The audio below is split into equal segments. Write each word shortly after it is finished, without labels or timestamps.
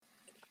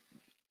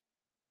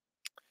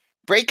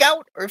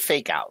Breakout or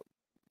fake out?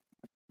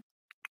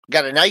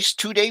 Got a nice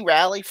 2-day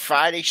rally,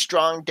 Friday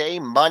strong day,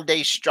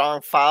 Monday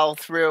strong follow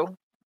through.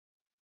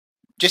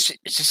 Just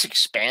is this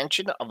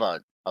expansion of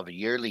a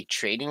yearly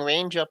trading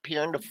range up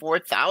here in the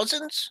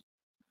 4,000s?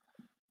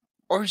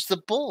 Or is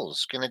the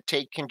Bulls going to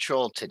take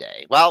control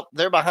today? Well,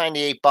 they're behind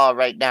the eight ball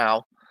right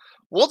now.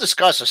 We'll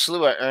discuss a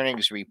slew of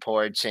earnings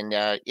reports, and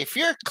if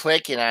you're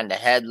clicking on the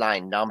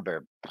headline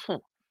number,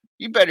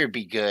 you better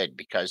be good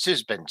because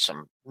there's been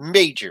some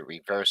major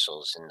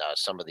reversals in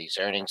some of these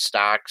earnings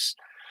stocks.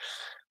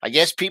 I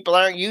guess people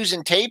aren't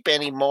using tape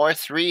anymore.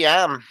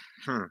 3M,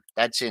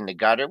 that's in the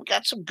gutter. We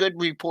got some good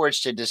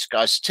reports to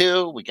discuss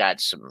too. We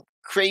got some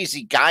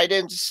crazy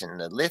guidance in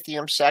the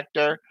lithium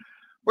sector.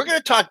 We're going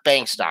to talk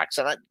bank stocks.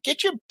 And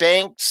get your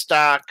bank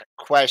stock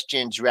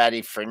questions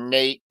ready for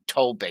Nate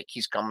Tobick.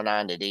 He's coming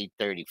on at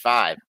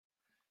 8:35.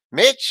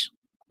 Mitch,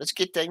 let's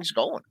get things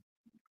going.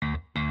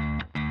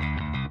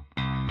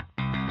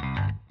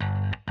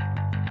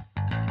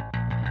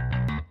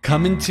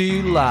 Coming to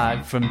you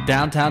live from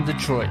downtown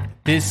Detroit,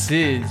 this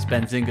is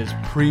Benzinga's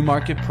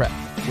Pre-Market Prep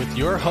with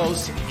your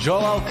host,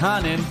 Joel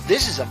Elconin.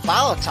 This is a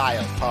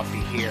volatile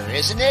puppy here,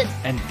 isn't it?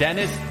 And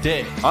Dennis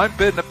Dick. I'm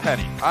bidding a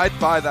penny. I'd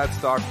buy that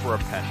stock for a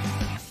penny.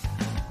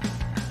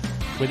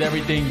 With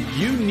everything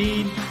you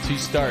need to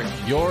start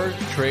your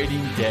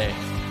trading day.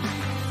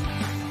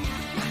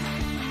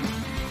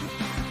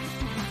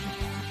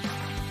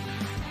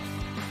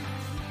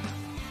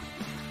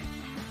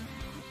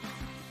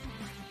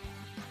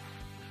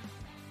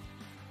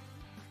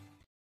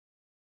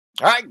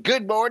 All right,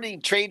 good morning,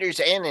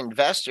 traders and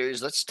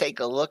investors. Let's take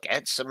a look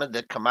at some of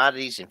the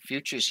commodities and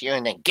futures here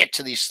and then get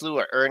to these slew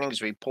of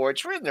earnings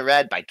reports. We're in the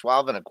red by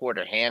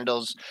 12.25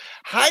 handles.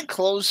 High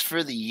close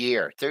for the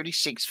year,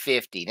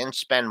 36.50. Didn't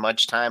spend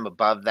much time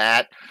above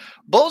that.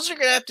 Bulls are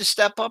going to have to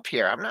step up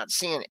here. I'm not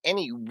seeing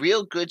any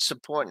real good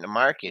support in the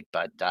market,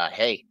 but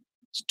hey,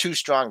 it's two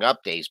strong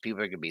up days.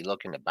 People are going to be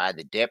looking to buy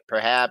the dip,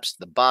 perhaps.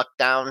 The buck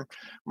down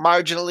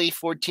marginally,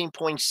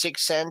 14.6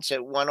 cents at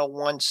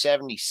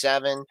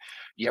 101.77.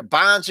 Your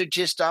bonds are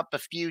just up a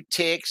few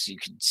ticks. You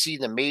can see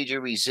the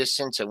major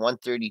resistance at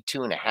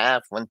 132.5,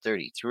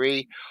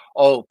 133.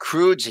 Oh,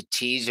 crude's a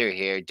teaser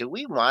here. Do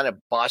we want to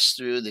bust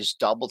through this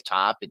double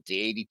top at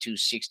the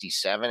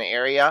 82.67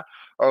 area?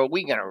 Or are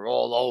we going to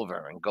roll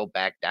over and go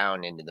back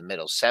down into the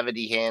middle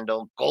 70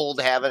 handle?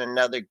 Gold having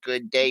another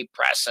good day,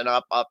 pressing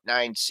up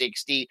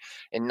 960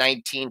 and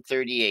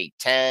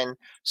 1938.10.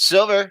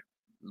 Silver,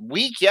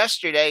 weak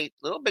yesterday, a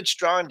little bit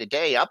strong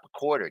today, up a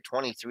quarter,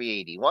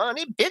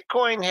 23.81. And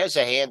Bitcoin has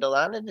a handle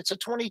on it. It's a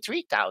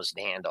 23,000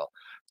 handle,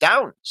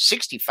 down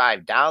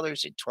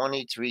 $65 at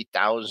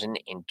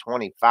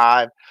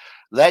 23,025.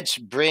 Let's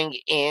bring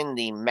in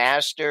the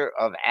master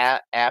of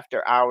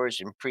after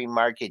hours and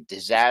pre-market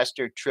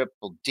disaster,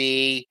 Triple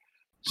D.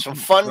 Some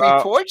fun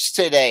reports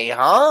today,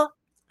 huh?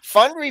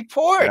 Fun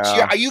reports.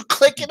 Yeah. Are you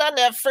clicking on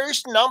that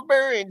first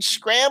number and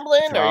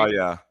scrambling? Oh,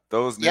 yeah.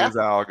 Those news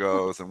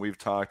algos, and we've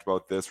talked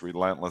about this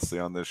relentlessly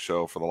on this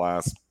show for the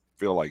last,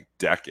 feel like,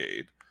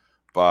 decade.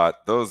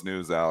 But those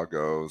news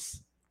algos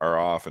are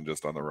often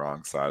just on the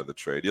wrong side of the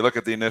trade. You look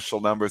at the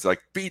initial numbers,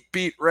 like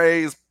beat,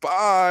 raise,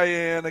 buy,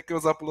 and it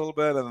goes up a little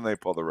bit, and then they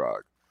pull the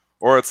rug.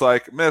 Or it's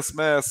like miss,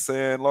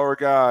 and lower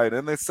guide,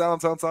 and they sell.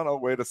 Oh,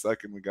 wait a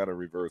second, we got a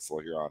reversal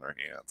here on our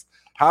hands.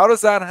 How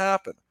does that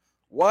happen?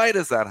 Why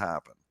does that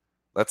happen?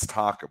 Let's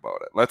talk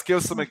about it. Let's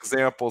give some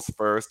examples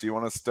first. Do you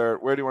want to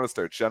start? Where do you want to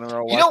start?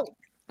 General Electric?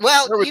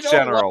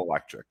 General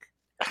Electric.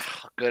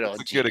 Good old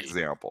That's a good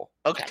example.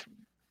 Okay.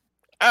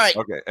 All right.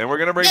 Okay, and we're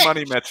going to bring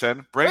Money Mitch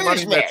in.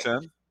 Mitch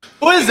in.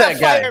 Who is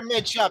that guy? Fire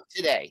Mitch up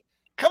today.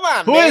 Come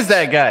on, Who is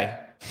that guy?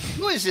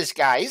 Who is this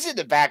guy? He's in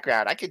the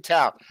background. I can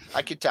tell.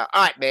 All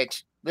right,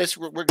 Mitch.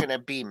 We're going to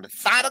be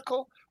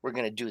methodical. We're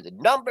going to do the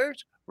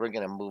numbers. We're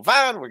going to move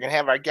on. We're going to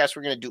have our guests.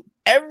 We're going to do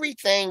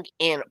everything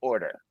in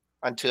order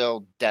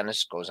until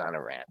Dennis goes on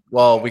a rant.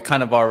 Well, we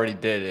kind of already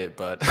did it,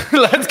 but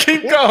let's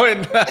keep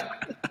going.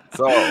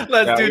 So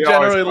let's do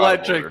General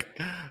Electric.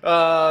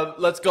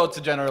 Let's go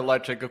to General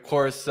Electric. Of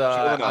course,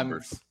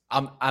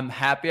 I'm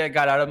happy I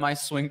got out of my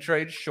swing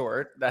trade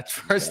short. That's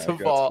first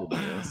of all.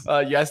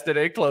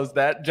 Yesterday closed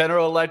that.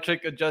 General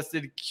Electric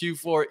adjusted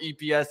Q4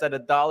 EPS at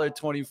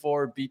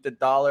 $1.24, beat the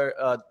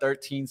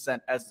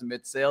 $1.13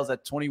 estimate. Sales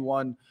at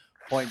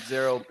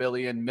 $21.0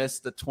 billion,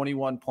 missed the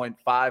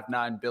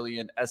 $21.59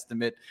 billion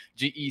estimate.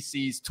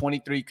 GEC's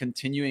 23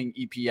 continuing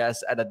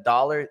EPS at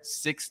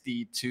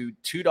 $1.60 to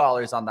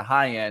 $2 on the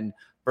high end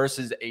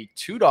versus a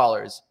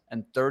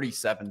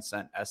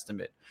 $2.37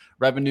 estimate.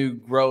 Revenue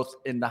growth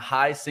in the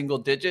high single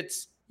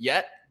digits,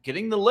 yet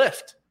getting the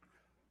lift.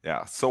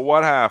 Yeah. So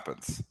what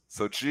happens?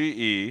 So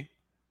GE,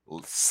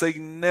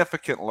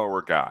 significant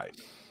lower guide.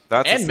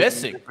 That's a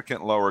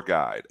significant lower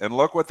guide. And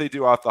look what they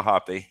do off the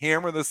hop. They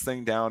hammer this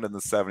thing down in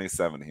the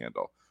 77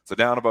 handle. So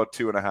down about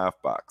 $2.50.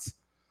 But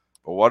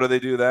what do they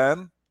do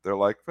then? They're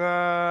like,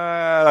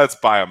 let's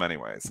buy them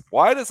anyways.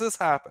 Why does this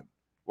happen?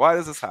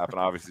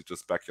 Obviously,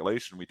 just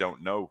speculation. We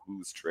don't know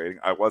who's trading.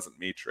 I wasn't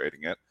me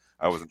trading it.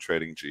 I wasn't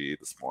trading GE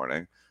this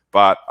morning.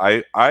 But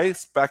I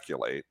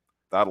speculate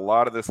that a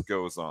lot of this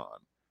goes on,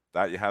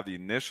 that you have the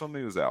initial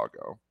news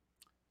algo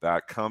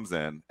that comes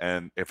in,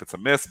 and if it's a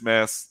miss,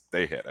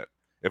 they hit it.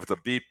 If it's a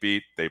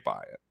beat, they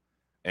buy it.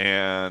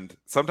 And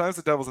sometimes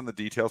the devil's in the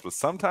details, but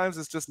sometimes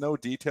it's just no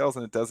details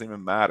and it doesn't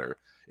even matter.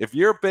 If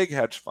you're a big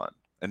hedge fund,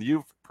 and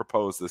you've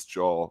proposed this,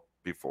 Joel,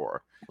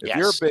 before, if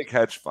you're a big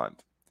hedge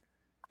fund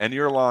and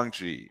you're long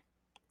GE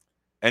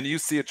and you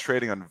see it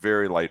trading on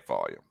very light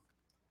volume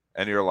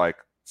and you're like,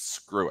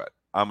 screw it,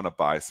 I'm going to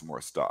buy some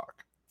more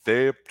stock.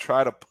 They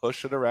try to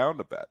push it around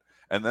a bit.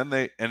 And then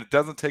and it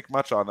doesn't take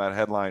much on that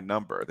headline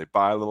number. They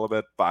buy a little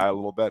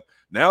bit.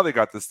 Now they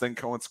got this thing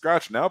going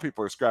scratch. Now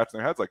people are scratching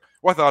their heads like,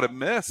 well, I thought it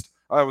missed.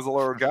 I was a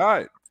lower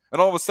guide.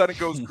 And all of a sudden it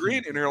goes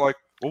green. And you're like,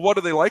 well, what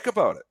do they like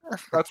about it?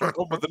 That's right.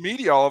 But the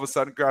media all of a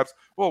sudden grabs,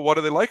 well, what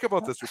do they like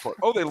about this report?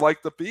 Oh, they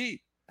like the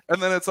beat.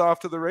 And then it's off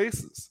to the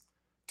races.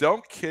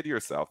 Don't kid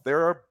yourself.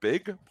 There are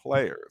big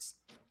players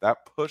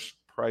that push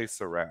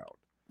price around.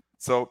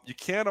 So you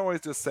can't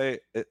always just say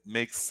it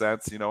makes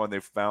sense, and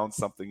they've found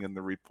something in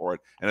the report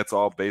and it's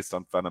all based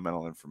on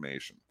fundamental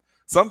information.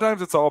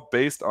 Sometimes it's all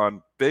based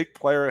on big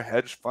player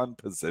hedge fund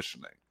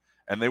positioning,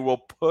 and they will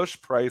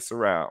push price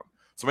around.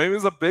 So maybe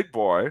there's a big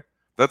boy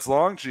that's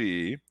long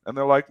GE and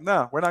they're like,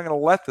 nah, we're not going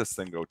to let this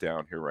thing go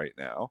down here right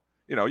now.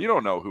 You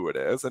don't know who it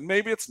is, and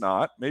maybe it's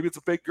not. Maybe it's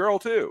a big girl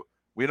too.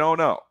 We don't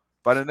know.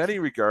 But in any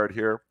regard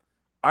here,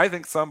 I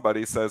think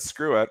somebody says,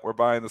 screw it, we're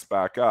buying this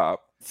back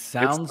up.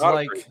 Sounds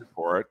like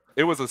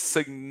it was a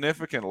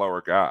significant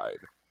lower guide,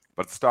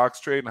 but the stock's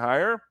trading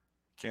higher.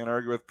 Can't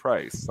argue with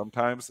price.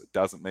 Sometimes it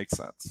doesn't make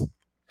sense.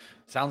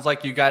 Sounds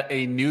like you got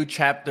a new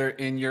chapter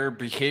in your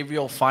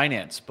behavioral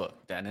finance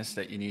book, Dennis,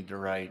 that you need to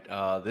write.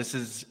 This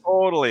is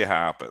totally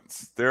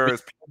happens. There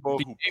is people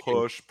who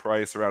push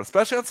price around,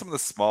 especially on some of the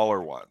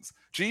smaller ones.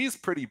 G is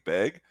pretty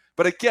big,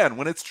 but again,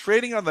 when it's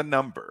trading on the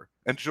number,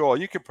 and Joel,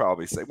 you could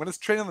probably say, when it's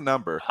trading on the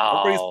number,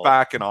 everybody's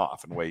backing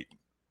off and waiting.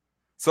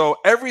 So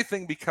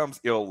everything becomes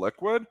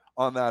illiquid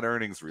on that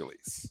earnings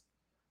release.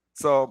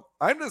 So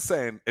I'm just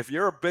saying, if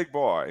you're a big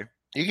boy,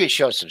 you can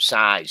show some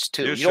size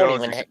too. You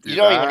don't even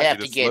have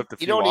to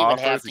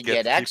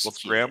get executed.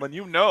 Scrambling.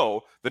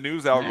 The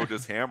news algo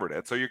just hammered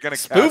it, so you're going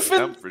to catch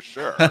them for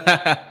sure.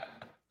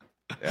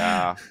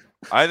 Yeah,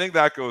 I think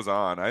that goes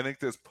on. I think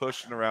there's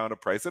pushing around a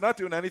price. They're not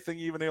doing anything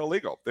even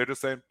illegal. They're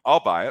just saying, "I'll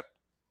buy it."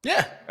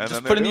 Yeah, and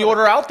just putting the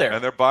order out there,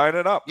 and they're buying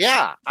it up.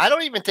 Yeah, I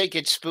don't even think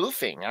it's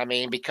spoofing. I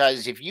mean,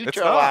 because if you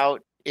throw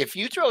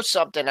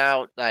something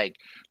out, like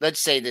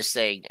let's say this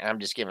thing, and I'm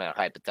just giving a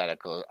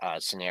hypothetical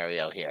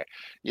scenario here,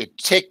 you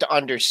ticked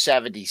under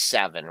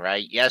 77,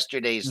 right?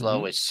 Yesterday's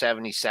low is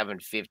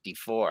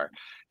 77.54.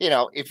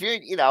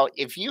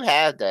 If you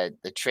have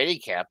the trading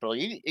capital,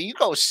 you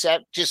go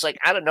set just like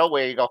out of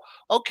nowhere, you go,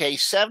 okay,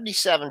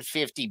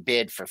 77.50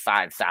 bid for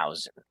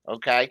 5,000.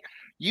 Okay.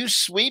 You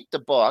sweep the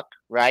book,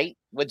 right?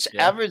 What's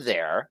ever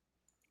there,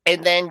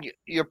 and then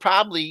you're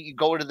probably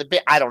go to the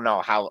bid. I don't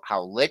know how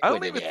liquid it is. I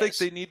don't even think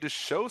they need to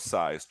show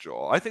size,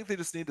 Joel. I think they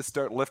just need to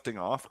start lifting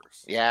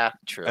offers. Yeah,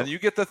 true. And you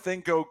get the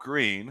thing go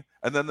green,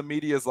 and then the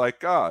media is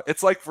like,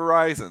 it's like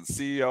Verizon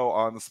CEO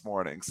on this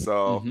morning.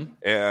 So,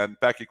 and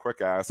Becky Quick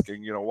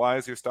asking, why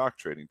is your stock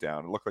trading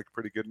down? It looked like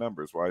pretty good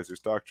numbers. Why is your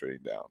stock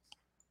trading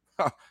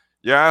down?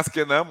 You're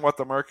asking them what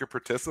the market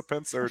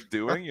participants are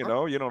doing. You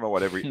don't know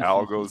what every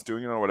algo is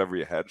doing. You don't know what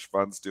every hedge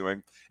fund's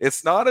doing.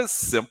 It's not as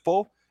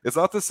simple. It's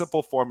not the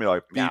simple formula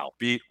like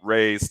beat,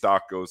 raise,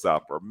 stock goes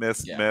up, or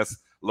miss,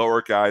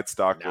 lower guide,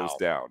 stock goes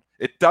down.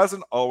 It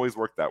doesn't always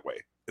work that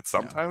way. It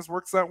sometimes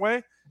works that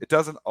way. It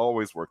doesn't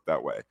always work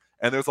that way.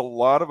 And there's a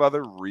lot of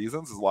other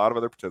reasons. There's a lot of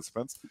other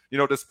participants.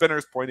 To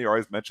Spinner's point, he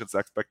always mentions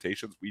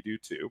expectations. We do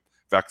too.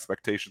 If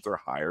expectations are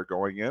higher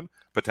going in,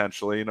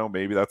 potentially,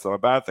 maybe that's not a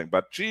bad thing.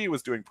 But G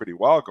was doing pretty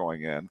well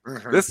going in.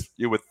 This,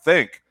 you would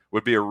think,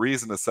 would be a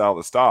reason to sell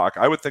the stock.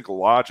 I would think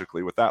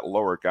logically with that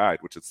lower guide,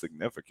 which is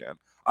significant,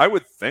 I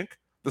would think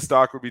the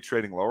stock would be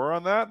trading lower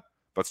on that.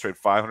 But it's trading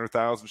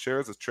 500,000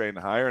 shares. It's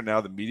trading higher. And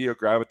now the media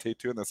gravitate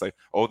to it and they say,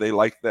 oh, they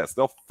like this.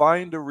 They'll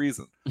find a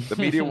reason. The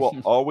media will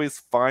always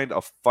find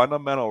a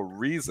fundamental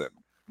reason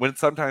when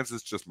sometimes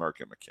it's just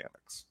market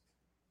mechanics.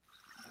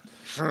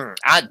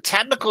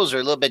 Technicals are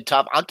a little bit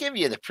tough. I'll give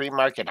you the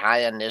pre-market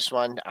high on this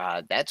one.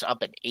 That's up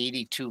at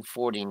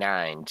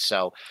 82.49.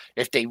 So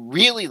if they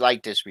really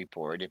like this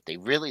report, if they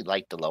really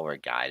like the lower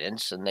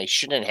guidance, then they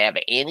shouldn't have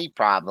any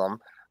problem.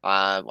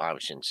 I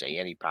shouldn't say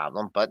any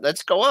problem, but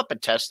let's go up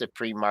and test the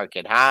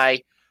pre-market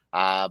high.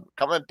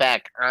 Coming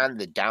back on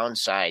the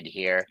downside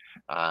here,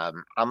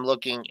 I'm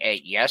looking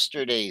at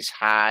yesterday's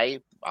high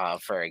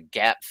for a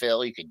gap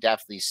fill. You could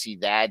definitely see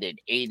that at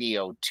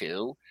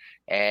 80.02.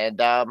 And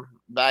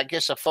I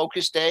guess a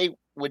focus day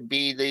would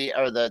be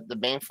the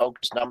main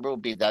focus number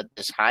would be that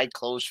this high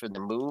close for the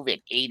move at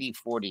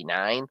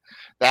 80.49.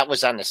 That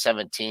was on the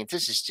 17th.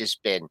 This has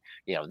just been,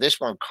 this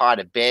one caught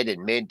a bid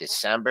in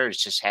mid-December.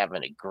 It's just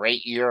having a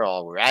great year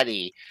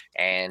already.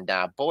 And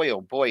boy,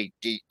 oh boy,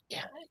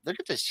 look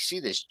at this. You see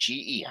this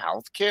GE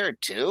Healthcare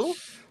too?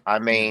 I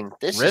mean,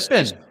 this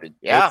ripping.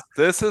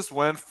 this is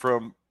went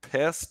from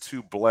piss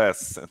to bliss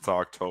since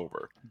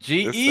October.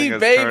 GE,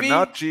 baby.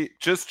 Not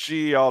just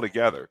GE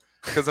altogether.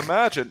 Because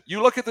imagine,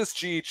 you look at this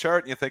GE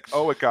chart and you think,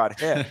 oh, it got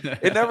hit.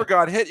 It never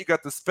got hit. You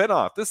got the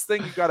spin-off. This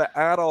thing, you got to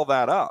add all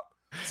that up.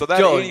 So that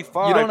Joel,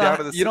 85 down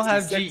to the 66. You don't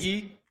have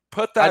GE?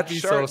 Put that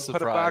chart and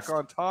put it back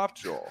on top,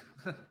 Joel.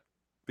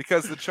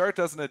 Because the chart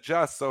doesn't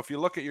adjust. So if you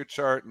look at your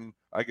chart, and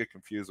I get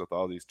confused with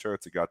all these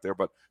charts you got there,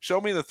 but show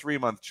me the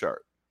 3-month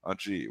chart on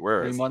GE.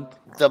 Where is it?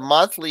 The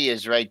monthly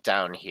is right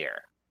down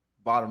here.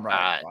 Bottom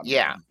right.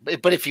 Yeah.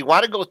 But if you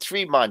want to go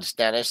 3 months,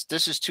 Dennis,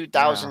 this is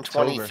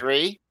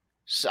 2023.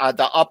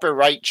 The upper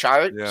right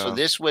chart. Yeah. So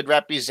this would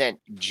represent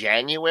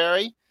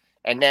January.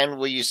 And then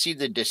will you see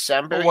the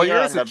December? Well,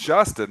 yours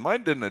adjusted.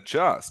 Mine didn't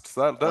adjust.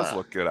 So that does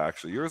look good,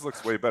 actually. Yours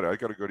looks way better. I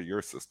got to go to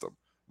your system.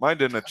 Mine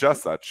didn't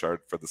adjust that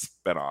chart for the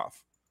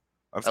spin-off.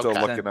 I'm still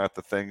looking at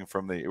the thing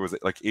from it was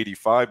like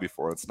 85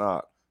 before. It's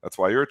not. That's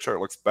why your chart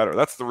looks better.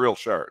 That's the real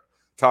chart.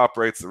 Top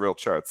rate's the real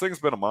chart. This thing's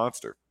been a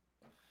monster.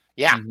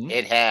 Yeah,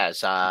 it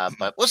has.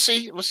 But we'll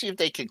see. We'll see if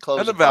they can close.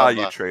 And the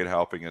value trade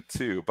helping it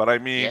too. But I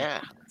mean,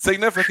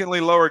 significantly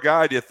lower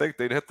guy. Do you think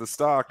they'd hit the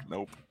stock?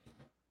 Nope.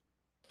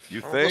 You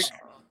think?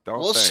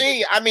 We'll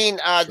see. I mean,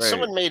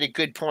 someone made a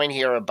good point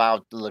here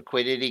about the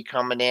liquidity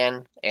coming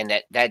in, and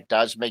that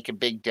does make a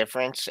big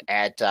difference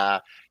at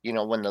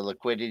when the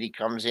liquidity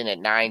comes in at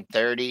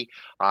 9:30,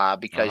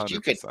 because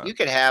 100%. you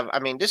could have. I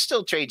mean, this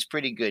still trades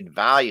pretty good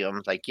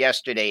volume. Like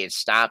yesterday, it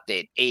stopped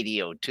at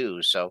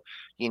 80.02, so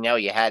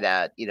you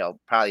had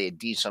probably a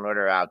decent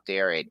order out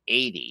there at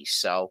 80.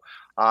 So.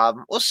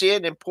 We'll see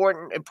it.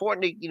 Important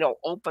to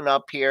open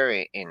up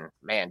here and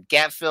man,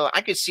 gap fill.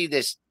 I could see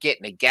this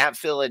getting a gap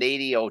fill at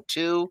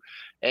 80.02,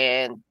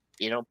 and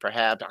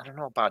perhaps I don't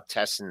know about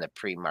testing the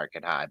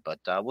pre-market high, but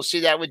we'll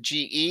see that with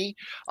GE.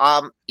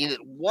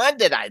 One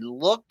that I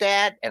looked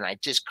at and I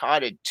just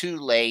caught it too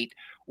late.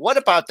 What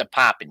about the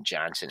pop in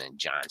Johnson &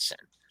 Johnson?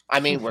 I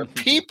mean, were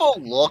people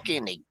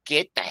looking to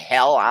get the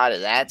hell out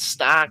of that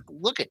stock?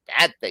 Look at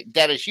that thing.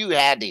 Dennis,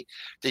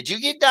 did you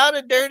get down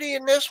and dirty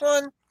in this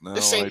one? No,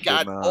 this thing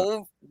got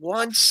over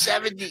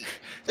 170.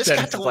 This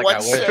got to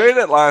 170. I traded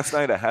it last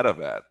night ahead of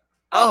it.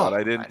 But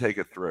I didn't take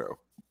it through.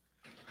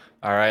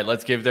 All right,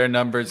 let's give their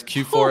numbers.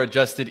 Q4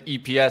 adjusted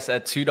EPS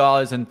at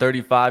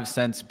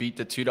 $2.35, beat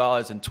the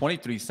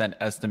 $2.23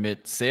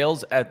 estimate.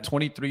 Sales at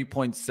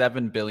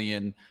 $23.7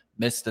 billion.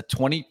 Missed the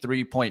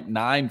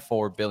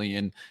 $23.94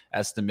 billion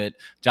estimate.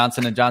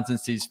 Johnson & Johnson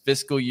sees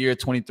fiscal year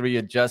 23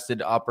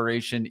 adjusted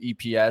operation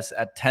EPS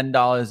at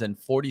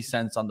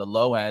 $10.40 on the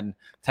low end,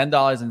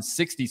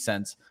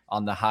 $10.60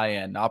 on the high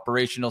end.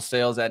 Operational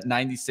sales at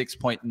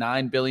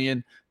 $96.9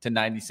 billion to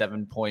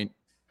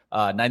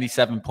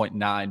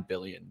 $97.9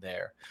 billion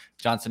there.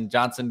 Johnson &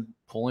 Johnson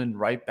pulling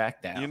right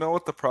back down. You know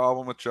what the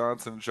problem with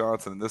Johnson &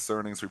 Johnson in this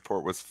earnings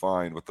report was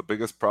fine. What the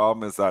biggest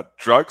problem is that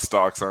drug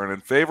stocks aren't in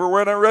favor.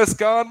 We're in a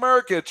risk-on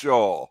market,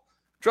 Joel.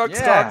 Drug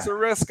stocks are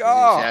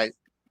risk-off.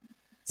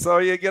 So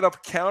you get a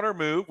counter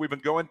move. We've been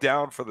going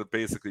down for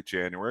basically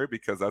January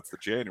because that's the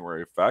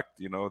January effect.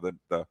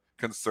 The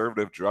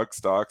conservative drug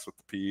stocks with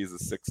the P's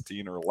is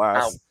 16 or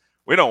less. Ow.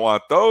 We don't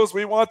want those.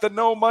 We want the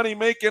no money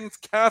making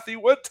Cathie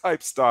Wood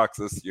type stocks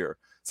this year.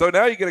 So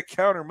now you get a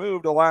counter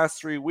move the last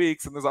 3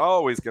 weeks, and there's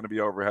always going to be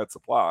overhead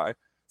supply.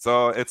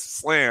 So it's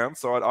slammed.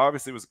 So it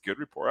obviously was a good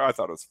report. I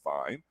thought it was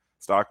fine.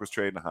 Stock was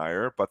trading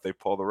higher, but they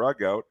pull the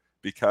rug out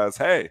because,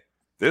 hey,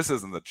 this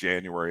isn't the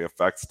January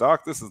effect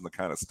stock. This isn't the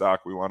kind of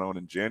stock we want to own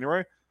in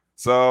January.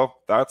 So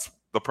that's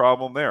the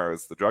problem there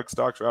is the drug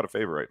stocks are out of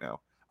favor right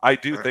now. I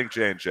do think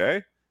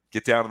J&J,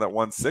 get down to that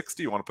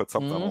 160. You want to put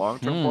something on a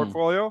long-term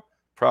portfolio?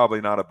 Probably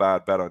not a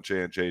bad bet on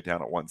J&J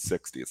down at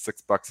 160. It's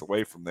 $6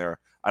 away from there.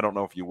 I don't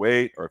know if you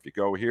wait or if you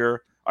go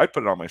here. I'd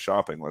put it on my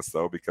shopping list,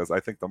 though, because I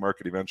think the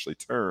market eventually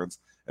turns,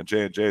 and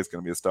J&J is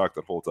going to be a stock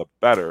that holds up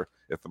better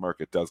if the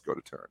market does go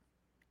to turn.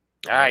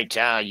 All right,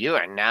 you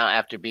are now,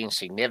 after being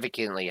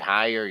significantly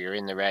higher, you're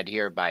in the red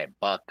here by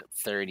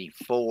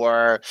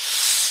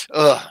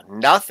 $1.34.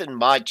 Nothing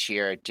much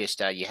here. Just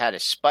you had a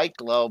spike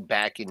low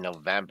back in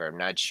November. I'm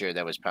not sure.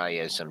 That was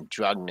probably some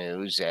drug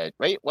news.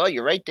 Well,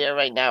 you're right there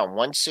right now,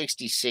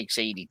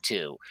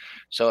 166.82.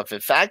 So if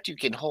in fact you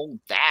can hold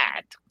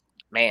that,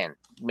 man,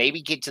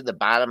 maybe get to the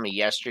bottom of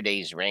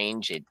yesterday's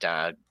range.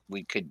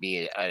 We could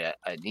be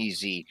an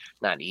easy,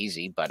 not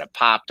easy, but a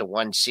pop to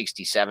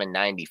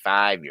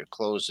 167.95. Your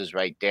close is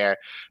right there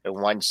at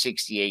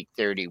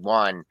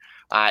 168.31.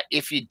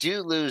 If you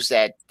do lose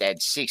that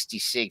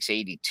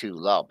 66.82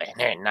 low, man,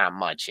 there's not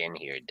much in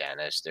here,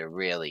 Dennis. There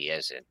really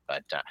isn't.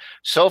 But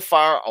so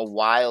far, a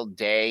wild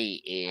day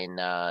in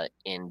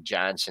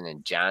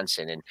Johnson &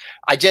 Johnson, and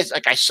I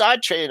saw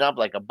it trading up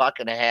like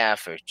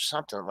 $1.50 or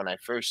something when I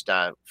first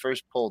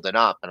pulled it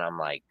up, and I'm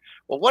like,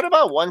 well, what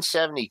about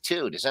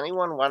 172? Does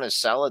anyone want to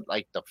sell it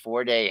like the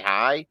 4-day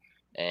high?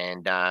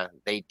 And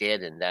they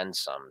did, and then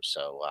some.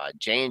 So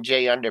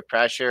J&J under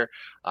pressure,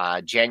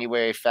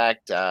 January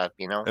effect. It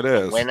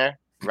is winner,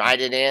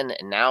 ride it in,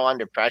 and now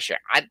under pressure.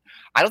 I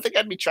don't think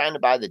I'd be trying to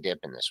buy the dip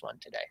in this one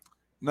today.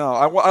 No,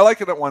 I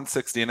like it at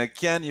 160. And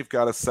again, you've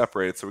got to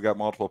separate it. So we got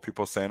multiple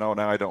people saying, oh,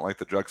 now I don't like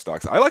the drug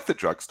stocks. I like the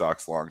drug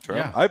stocks long term.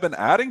 Yeah. I've been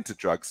adding to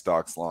drug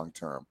stocks long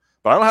term,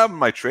 but I don't have them in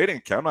my trading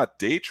account. I'm not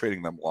day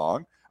trading them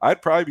long.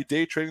 I'd probably be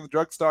day trading the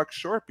drug stocks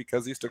short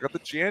because you still got the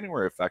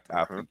January effect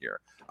happening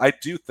here. I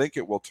do think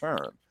it will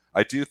turn.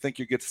 I do think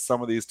you get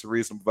some of these to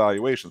reasonable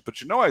valuations. But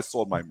I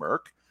sold my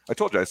Merck. I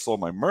told you I sold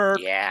my Merck.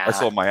 Yeah. I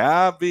sold my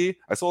AbbVie.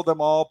 I sold them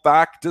all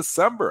back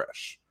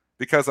December-ish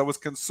because I was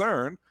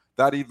concerned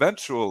that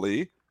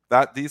eventually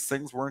that these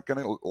things weren't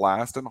going to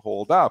last and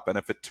hold up. And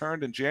if it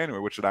turned in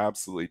January, which it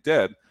absolutely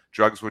did,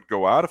 drugs would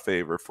go out of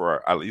favor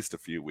for at least a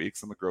few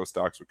weeks and the growth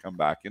stocks would come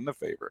back into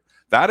favor.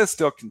 That is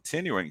still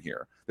continuing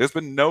here. There's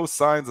been no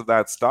signs of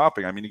that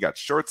stopping. I mean, you got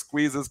short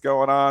squeezes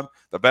going on,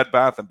 the Bed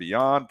Bath &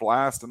 Beyond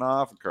blasting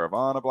off and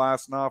Carvana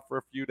blasting off for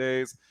a few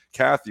days.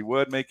 Cathie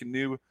Wood making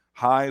new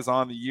highs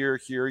on the year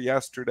here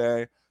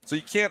yesterday. So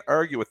you can't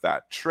argue with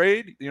that.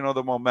 Trade,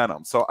 the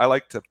momentum. So I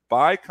like to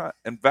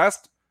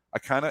invest. I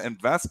kind of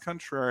invest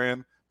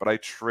contrarian, but I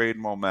trade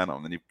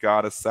momentum, and you've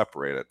got to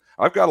separate it.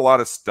 I've got a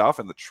lot of stuff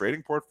in the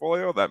trading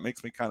portfolio that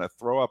makes me kind of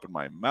throw up in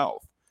my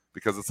mouth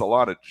because it's a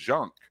lot of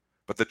junk,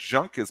 but the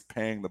junk is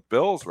paying the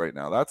bills right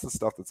now. That's the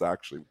stuff that's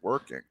actually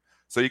working.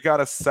 So you got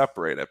to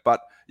separate it. But,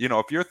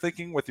 if you're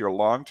thinking with your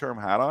long-term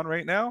hat on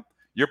right now,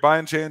 you're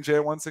buying J&J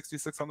at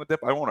 166 on the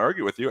dip. I won't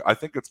argue with you. I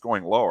think it's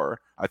going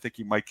lower. I think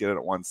you might get it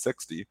at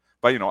 160.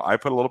 But, I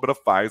put a little bit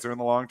of Pfizer in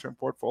the long-term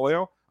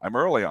portfolio. I'm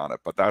early on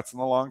it, but that's in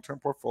the long-term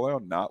portfolio,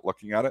 not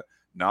looking at it,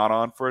 not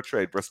on for a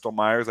trade. Bristol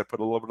Myers, I put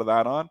a little bit of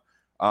that on.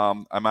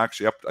 I'm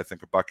actually up, I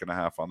think,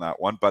 $1.50 on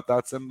that one, but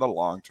that's in the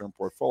long-term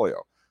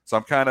portfolio. So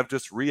I'm kind of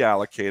just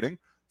reallocating.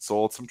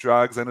 Sold some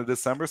drugs into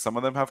December. Some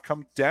of them have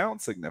come down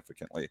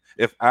significantly.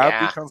 If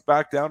AbbVie comes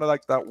back down to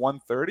like that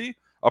 130,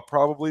 I'll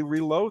probably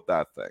reload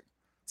that thing.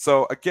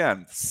 So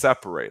again,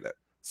 separate it.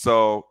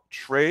 So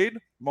trade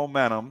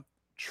momentum,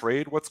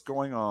 trade what's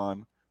going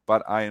on,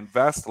 but I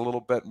invest a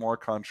little bit more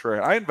contrary.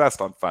 I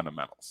invest on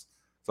fundamentals.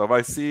 So if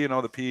I see,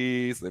 the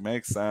P's, they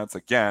make sense.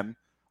 Again,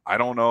 I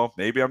don't know.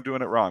 Maybe I'm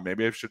doing it wrong.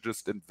 Maybe I should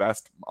just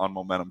invest on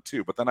momentum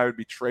too. But then I would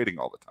be trading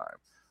all the time.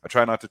 I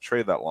try not to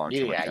trade that long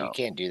term. Yeah, you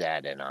can't do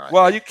that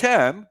Well, you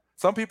can.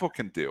 Some people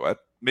can do it.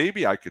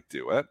 Maybe I could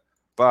do it.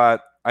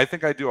 But I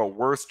think I do a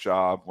worse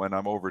job when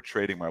I'm over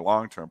trading my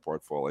long-term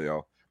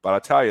portfolio. But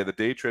I'll tell you, the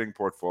day trading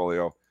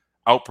portfolio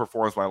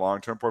outperforms my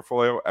long-term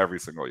portfolio every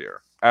single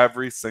year.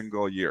 Every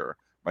single year.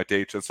 My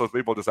day trade. So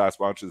people just ask,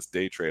 why don't you just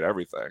day trade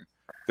everything?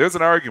 There's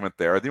an argument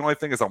there. The only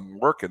thing is I'm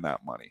working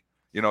that money.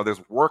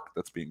 There's work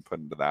that's being put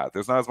into that.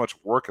 There's not as much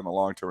work in the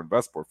long-term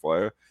invest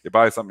portfolio. You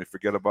buy something, you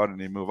forget about it,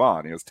 and you move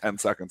on. It's 10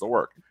 seconds of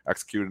work.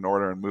 Execute an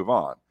order and move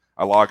on.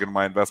 I log into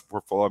my investment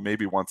portfolio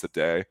maybe once a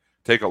day,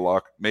 take a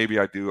look. Maybe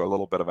I do a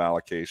little bit of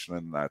allocation,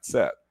 and that's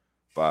it.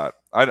 But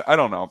I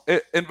don't know.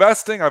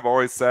 Investing, I've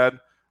always said,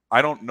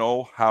 I don't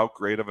know how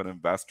great of an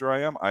investor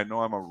I am. I know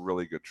I'm a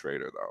really good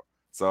trader, though.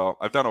 So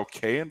I've done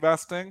okay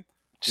investing.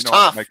 It's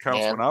tough, my accounts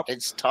went up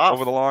it's tough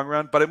over the long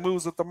run, but it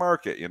moves with the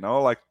market,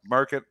 like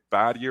market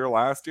bad year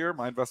last year,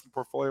 my investment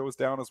portfolio was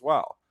down as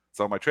well.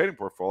 So my trading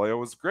portfolio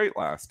was great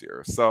last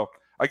year. So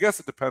I guess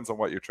it depends on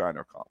what you're trying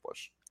to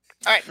accomplish.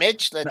 All right,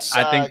 Mitch,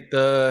 I think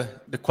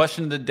the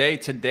question of the day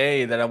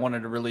today that I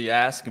wanted to really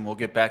ask, and we'll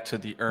get back to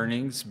the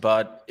earnings,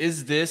 but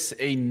is this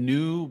a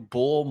new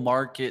bull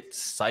market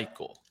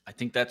cycle? I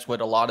think that's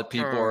what a lot of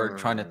people are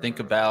trying to think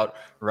about,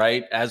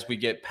 right? As we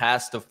get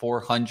past the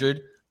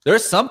 400,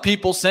 there's some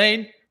people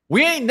saying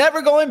we ain't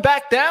never going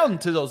back down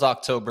to those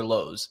October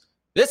lows.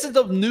 This is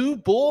the new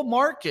bull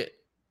market.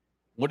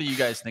 What do you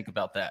guys think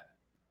about that?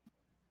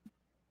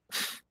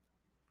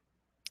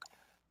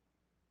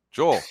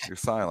 Joel, you're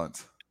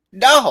silent.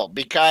 No,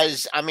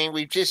 because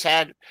we've just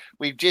had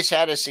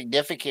a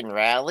significant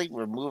rally.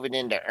 We're moving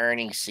into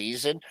earnings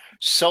season.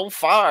 So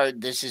far,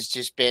 this has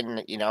just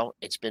been,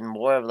 it's been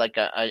more of like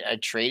a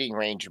trading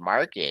range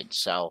market.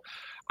 So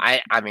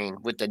I mean,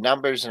 with the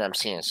numbers that I'm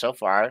seeing so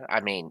far,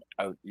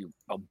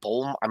 a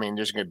bull.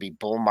 There's going to be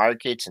bull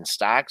markets and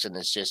stocks, and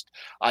it's just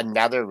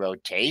another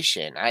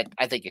rotation.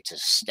 I think it's a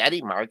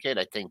steady market.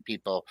 I think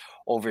people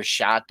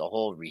overshot the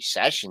whole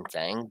recession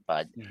thing,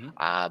 but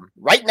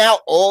right now,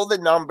 all the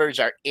numbers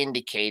are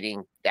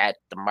indicating that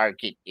the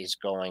market is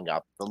going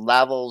up. The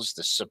levels,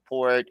 the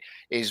support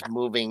is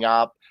moving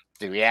up.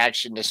 The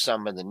reaction to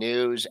some of the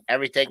news,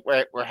 everything,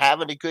 we're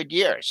having a good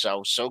year.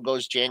 So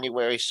goes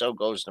January, so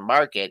goes the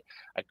market.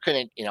 I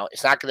couldn't,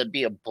 it's not going to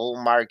be a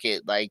bull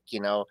market like,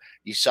 you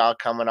saw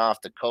coming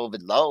off the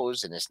COVID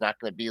lows, and it's not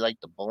going to be like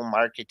the bull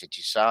market that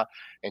you saw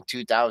in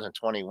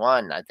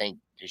 2021. I think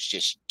there's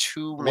just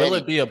too many. Will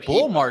it be a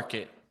bull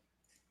market?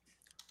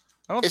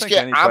 I don't think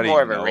anybody I'm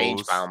more of knows. a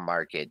range-bound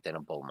market than a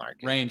bull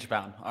market.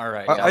 Range-bound. All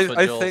right.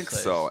 I think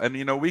so. And,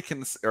 we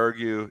can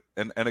argue,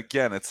 and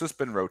again, it's just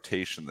been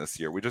rotation this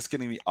year. We're just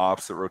getting the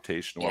opposite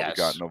rotation of what we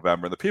got in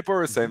November. The people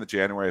who are saying the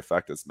January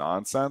effect is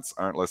nonsense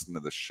aren't listening to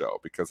this show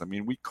because,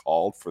 we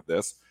called for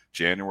this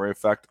January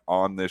effect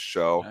on this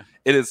show.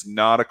 It is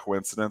not a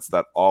coincidence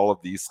that all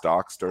of these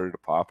stocks started to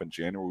pop in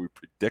January. We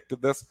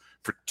predicted this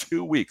for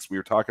 2 weeks. We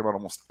were talking about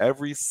almost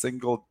every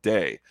single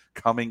day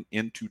coming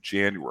into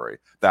January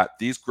that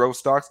these growth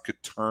stocks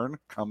could turn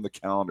come the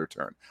calendar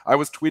turn. I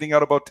was tweeting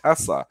out about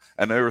Tesla,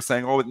 and they were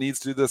saying, oh, it needs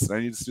to do this, and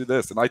I need to do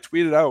this. And I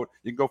tweeted out,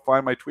 you can go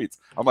find my tweets.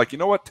 I'm like, you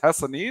know what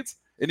Tesla needs?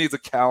 It needs a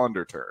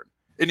calendar turn.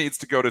 It needs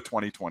to go to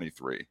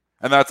 2023.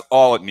 And that's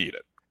all it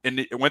needed.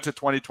 It went to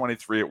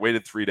 2023. It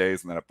waited 3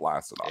 days, and then it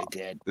blasted off. It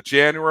did. The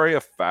January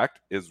effect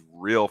is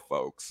real,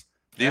 folks.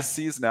 This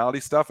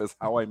seasonality stuff is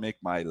how I make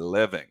my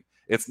living.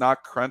 It's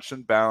not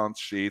crunching balance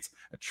sheets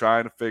and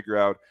trying to figure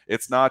out.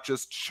 It's not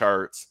just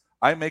charts.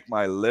 I make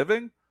my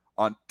living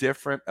on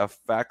different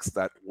effects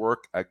that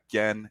work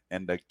again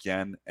and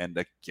again and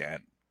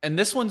again. And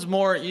this one's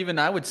more even,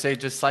 I would say,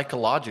 just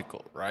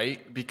psychological,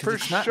 right? Because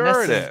it's not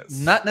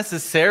not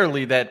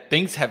necessarily that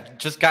things have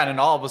just gotten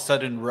all of a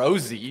sudden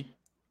rosy,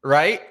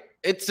 right?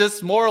 It's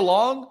just more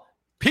along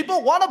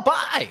people want to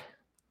buy.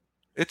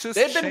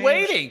 They've been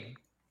waiting.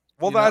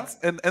 Well, that's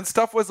and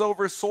stuff was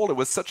oversold. It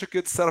was such a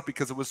good setup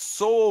because it was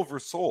so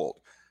oversold.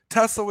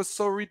 Tesla was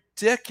so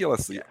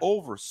ridiculously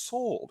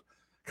oversold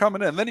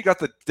coming in. And then you got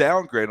the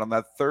downgrade on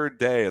that third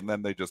day, and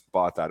then they just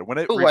bought that. And when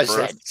it reversed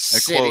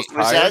and closed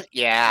higher,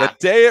 the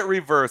day it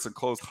reversed and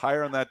closed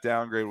higher on that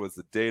downgrade was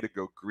the day to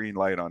go green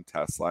light on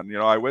Tesla. And,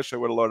 I wish I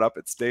would have loaded up.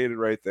 It stayed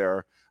right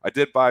there. I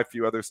did buy a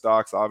few other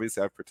stocks.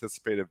 Obviously, I've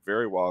participated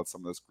very well in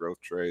some of those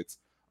growth trades.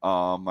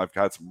 I've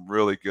had some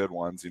really good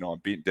ones. I'm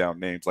beating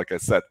down names. Like I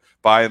said,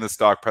 buying the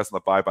stock, pressing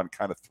the buy button,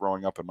 kind of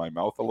throwing up in my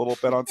mouth a little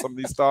bit on some of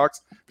these stocks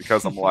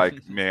because I'm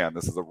like, man,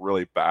 this is a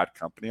really bad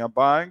company I'm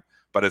buying.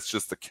 But it's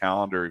just the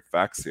calendar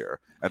effects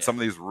here. And some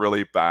of these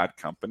really bad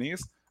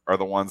companies are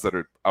the ones that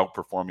are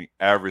outperforming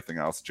everything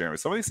else in January.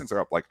 Some of these things are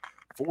up like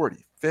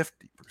 40,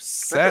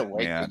 50%,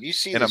 man. Did you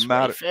see this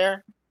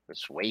Wayfair?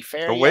 This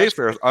Wayfair? The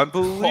Wayfair is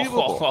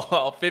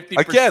unbelievable. 50%.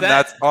 Again,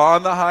 that's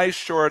on the high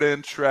short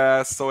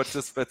interest, so it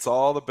just fits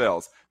all the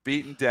bills.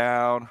 Beaten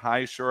down,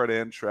 high short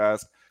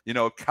interest.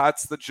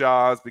 Cuts the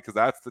jobs because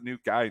that's the new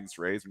guidance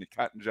raise. When you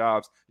cut in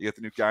jobs, you get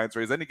the new guidance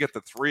raise. Then you get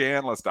the 3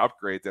 analyst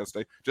upgrades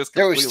yesterday. Just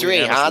there was 3,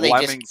 huh?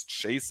 Lemmings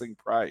chasing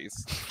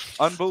price.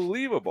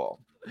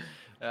 Unbelievable.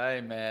 Hey,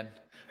 man.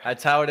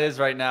 That's how it is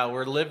right now.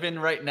 We're living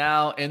right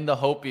now in the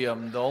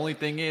hopium. The only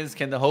thing is,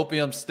 can the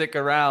hopium stick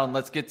around?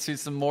 Let's get to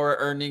some more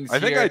earnings I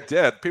think I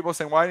did. People are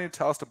saying, why didn't you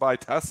tell us to buy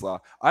Tesla?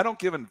 I don't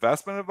give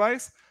investment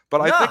advice,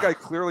 but I think I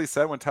clearly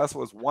said when Tesla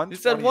was 123.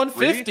 You said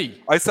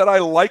 150. I said I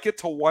like it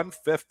to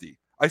 150.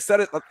 I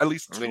said it at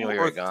least 2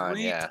 or 3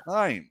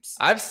 times.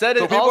 I've said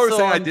it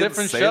also on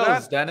different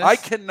shows, Dennis. I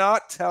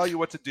cannot tell you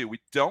what to do. We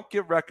don't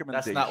give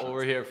recommendations. That's not what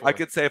we're here for. I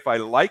could say if I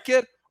like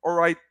it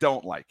or I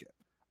don't like it.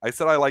 I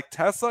said I like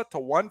Tesla to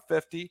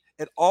 150.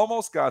 It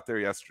almost got there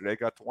yesterday.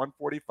 Got to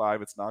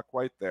 145. It's not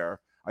quite there.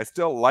 I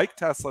still like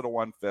Tesla to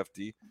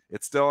 150.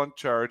 It's still in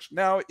charge.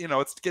 Now,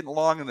 it's getting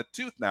long in the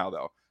tooth now,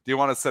 though. Do you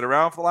want to sit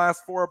around for the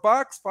last $4,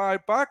 $5?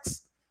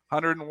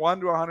 101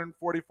 to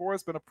 144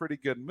 has been a pretty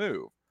good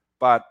move.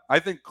 But I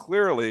think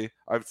clearly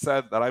I've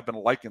said that I've been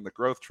liking the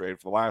growth trade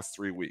for the last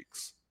 3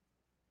 weeks.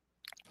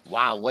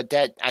 Wow,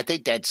 I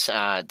think that's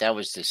that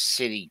was the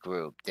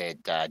Citigroup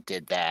that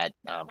did that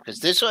because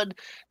this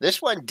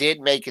one did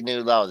make a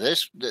new low.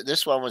 This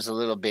one was a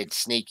little bit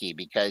sneaky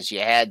because you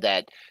had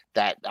that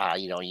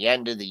you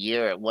ended the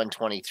year at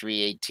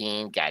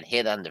 123.18, got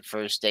hit on the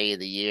first day of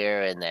the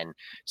year, and then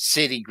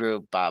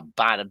Citigroup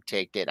bottom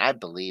ticked it. I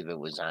believe it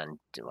was on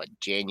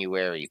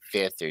January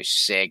 5th or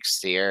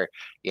 6th here.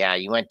 Yeah,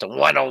 you went to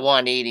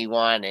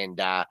 101.81, and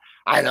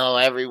I know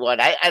everyone.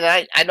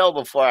 I know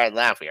before I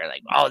left, we were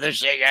like, "Oh,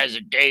 this thing has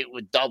a date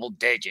with double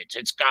digits.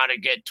 It's got to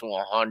get to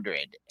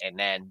 100." And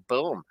then,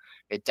 boom!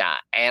 It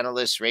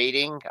analyst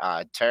rating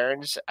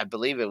turns. I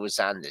believe it was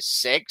on the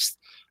 6th.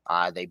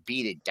 They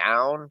beat it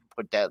down,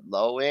 put that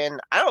low in.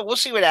 I don't know. We'll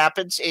see what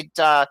happens.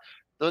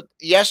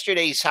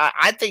 Yesterday's high.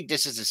 I think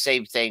this is the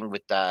same thing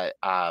with the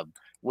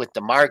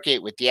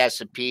market, with the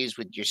S&Ps,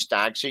 with your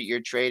stocks that you're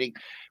trading.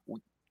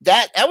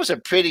 That was a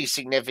pretty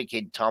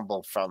significant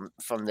tumble from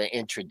the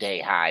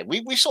intraday high.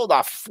 We sold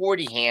off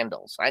 40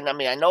 handles. I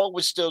mean, I know it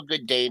was still a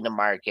good day in the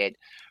market,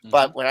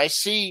 but when I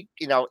see,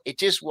 it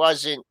just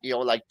wasn't,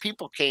 like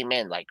people came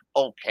in like,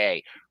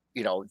 okay,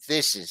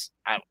 this is,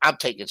 I'm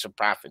taking some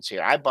profits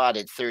here. I bought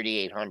at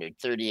 3,800,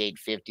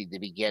 3,850 to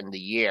begin the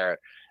year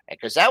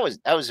because that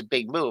was a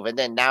big move. And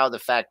then now the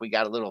fact we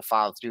got a little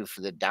follow through for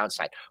the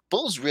downside,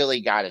 Bulls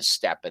really got to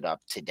step it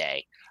up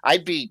today.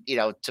 I'd be,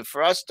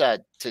 for us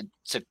to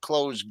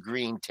close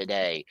green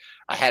today,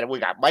 we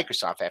got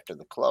Microsoft after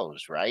the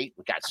close, right?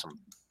 We got some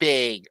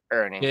big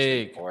earnings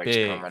reports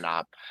coming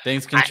up.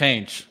 Things can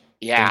change.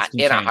 Yeah,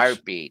 in a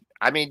heartbeat.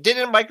 I mean,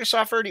 didn't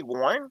Microsoft already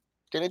warn?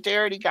 Didn't they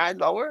already guide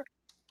lower?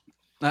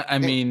 I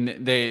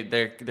mean,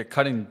 they're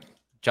cutting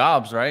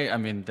jobs, right? I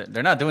mean,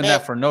 they're not doing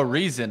that for no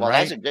reason,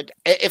 right? That's a good.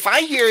 If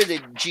I hear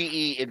that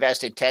GE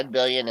invested $10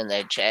 billion in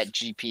that Chat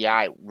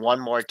GPI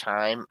one more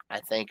time, I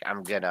think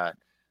I'm gonna.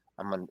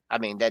 I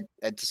mean,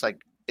 that's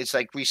like it's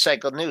like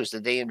recycled news.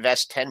 Did they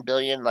invest 10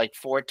 billion like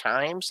 4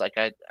 times? Like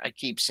I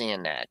keep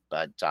seeing that.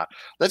 But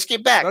let's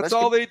get back. That's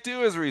all they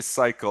do is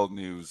recycle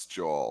news,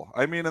 Joel.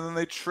 I mean, and then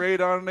they trade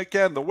on it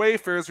again. The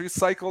Wayfair is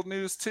recycled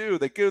news too.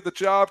 They give the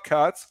job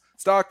cuts,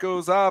 stock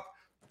goes up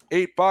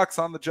 $8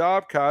 on the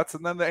job cuts,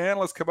 and then the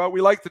analysts come out. We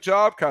like the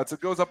job cuts.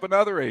 It goes up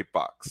another $8.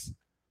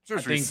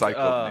 There's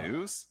recycled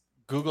news.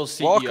 Google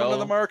CEO. Welcome to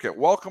the market.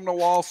 Welcome to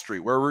Wall Street,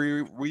 where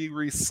we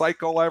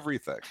recycle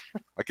everything.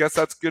 I guess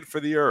that's good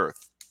for the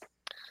earth.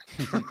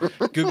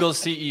 Google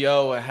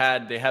CEO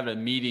had a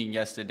meeting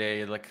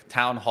yesterday, like a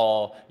town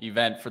hall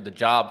event for the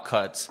job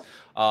cuts.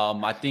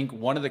 I think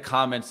one of the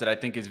comments that I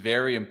think is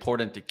very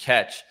important to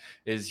catch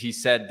is he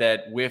said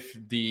that with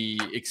the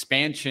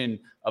expansion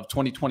of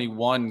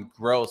 2021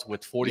 growth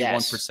with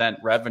 41%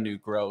 revenue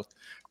growth,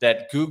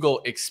 that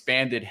Google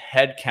expanded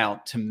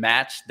headcount to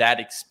match that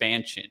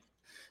expansion.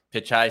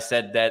 Pichai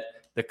said that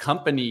the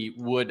company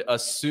would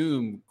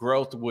assume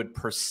growth would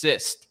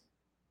persist.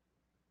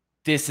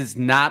 This is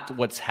not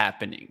what's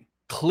happening.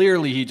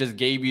 Clearly, he just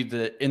gave you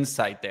the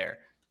insight there.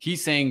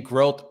 He's saying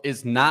growth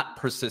is not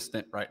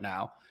persistent right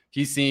now.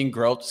 He's seeing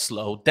growth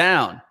slow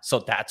down. So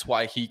that's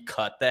why he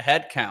cut the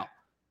headcount.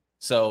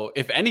 So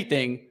if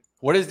anything,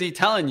 what is he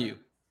telling you?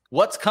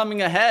 What's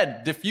coming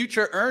ahead? The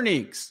future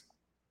earnings.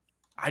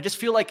 I just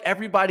feel like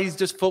everybody's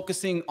just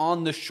focusing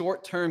on the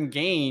short-term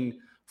gain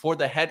for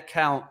the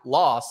headcount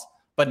loss,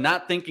 but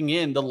not thinking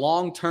in the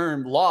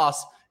long-term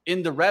loss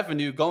in the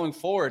revenue going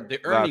forward, the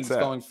earnings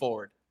going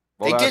forward.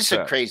 Well, they did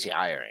some crazy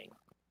hiring.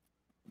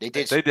 They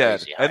did,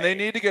 and they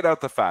need to get out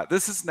the fat.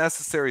 This is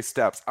necessary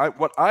steps.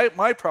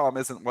 My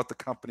problem isn't what the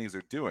companies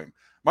are doing.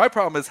 My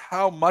problem is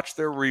how much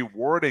they're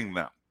rewarding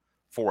them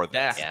for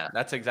this. Yeah,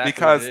 that's exactly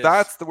because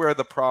that's where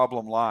the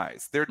problem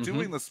lies. They're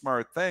doing the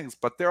smart things,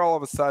 but they're all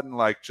of a sudden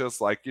just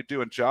like you're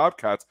doing job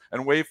cuts,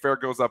 and Wayfair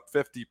goes up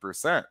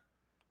 50%.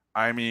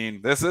 I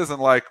mean, this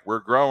isn't like we're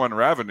growing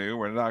revenue.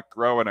 We're not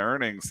growing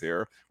earnings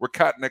here. We're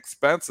cutting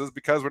expenses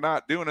because we're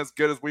not doing as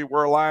good as we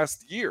were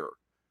last year.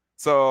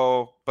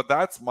 So, but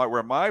that's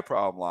where my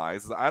problem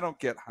lies. Is I don't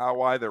get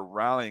why they're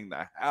rallying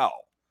the hell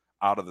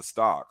out of the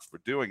stocks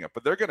for doing it,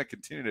 but they're going to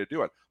continue to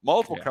do it.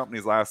 Multiple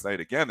companies last night,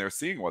 again, they're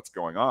seeing what's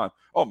going on.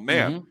 Oh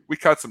man, we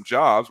cut some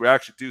jobs. We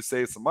actually do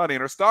save some money,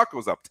 and our stock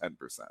goes up 10%.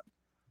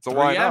 So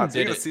why not? So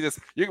you're going to see this.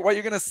 What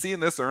you're going to see in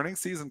this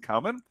earnings season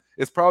coming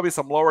is probably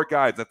some lower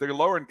guides. If they're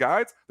lowering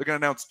guides, they're going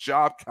to announce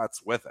job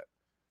cuts with it.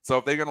 So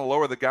if they're going to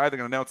lower the guide, they're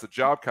going to announce the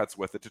job cuts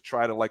with it to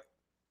try to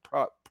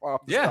prop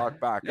the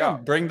stock back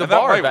up. Bring the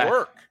bar back.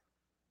 Work.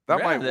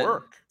 That might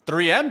work.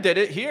 3M did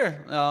it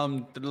here.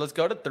 Let's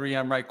go to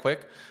 3M right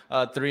quick.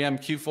 3M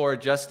Q4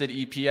 adjusted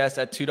EPS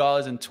at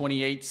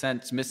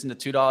 $2.28, missing the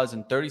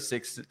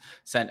 $2.36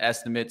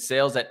 estimate.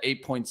 Sales at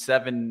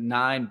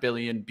 $8.79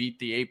 billion, beat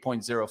the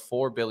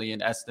 $8.04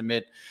 billion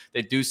estimate.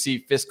 They do see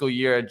fiscal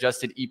year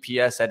adjusted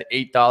EPS at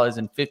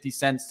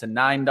 $8.50 to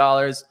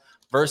 $9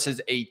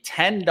 versus a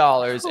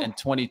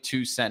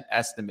 $10.22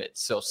 estimate.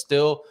 So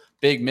still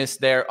big miss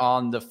there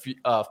on the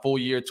full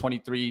year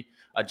 23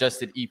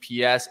 adjusted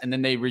EPS. And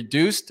then they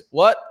reduced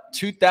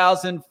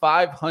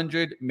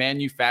 2,500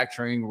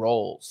 manufacturing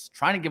roles,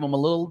 trying to give them a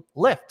little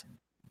lift.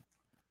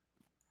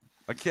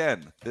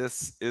 Again,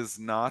 this is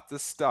not the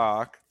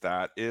stock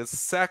that is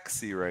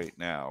sexy right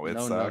now.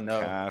 It's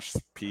cash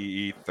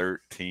PE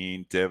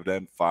 13,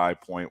 dividend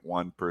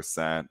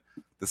 5.1%.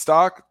 The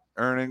stock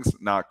earnings,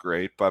 not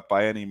great, but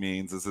by any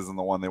means, this isn't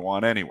the one they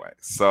want anyway.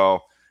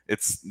 So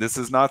this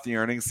is not the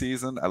earnings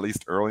season, at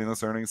least early in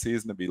this earnings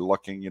season, to be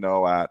looking,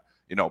 at,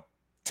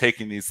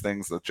 taking these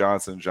things, the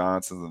Johnson &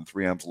 Johnson's and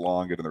 3M's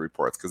long into the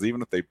reports, because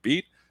even if they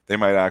beat, they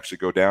might actually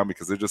go down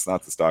because they're just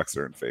not the stocks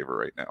that are in favor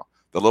right now.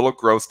 The little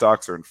growth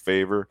stocks are in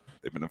favor.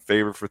 They've been in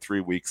favor for 3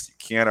 weeks. You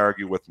can't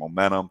argue with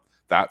momentum.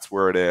 That's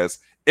where it is.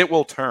 It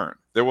will turn.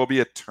 There will be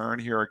a turn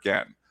here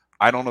again.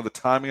 I don't know the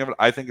timing of it.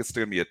 I think it's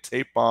going to be a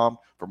tape bomb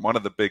from one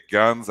of the big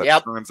guns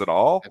that turns it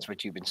all. That's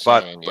what you've been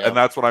saying. And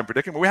that's what I'm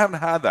predicting. But we haven't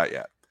had that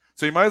yet.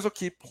 So you might as well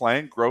keep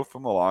playing growth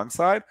from the long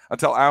side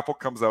until Apple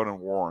comes out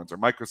and warns, or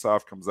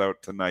Microsoft comes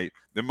out tonight.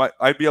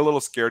 I'd be a little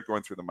scared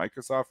going through the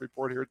Microsoft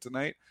report here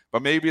tonight,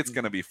 but maybe it's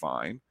going to be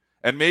fine.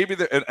 And maybe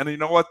and you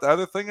know what the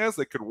other thing is?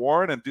 They could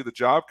warn and do the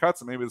job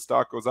cuts, and maybe the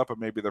stock goes up, and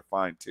maybe they're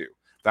fine too.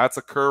 That's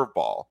a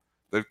curveball.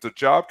 The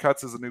job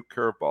cuts is a new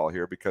curveball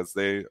here because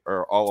they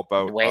are all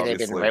about the way they've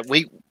been.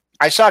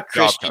 I saw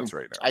Christian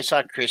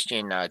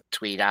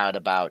tweet out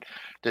about,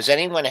 does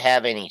anyone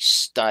have any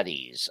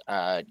studies,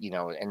 and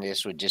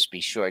this would just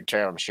be short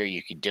term. I'm sure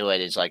you could do it.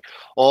 It's like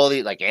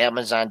like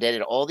Amazon did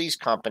it, all these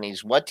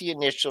companies, what the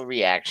initial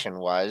reaction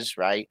was,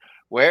 right?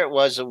 Where it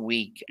was a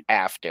week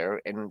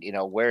after, and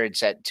where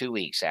it's at 2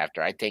 weeks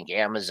after. I think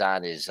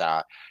Amazon is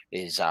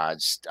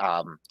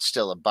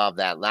still above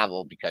that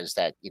level because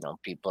that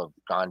people have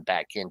gone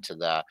back into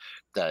the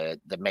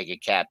mega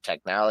cap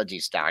technology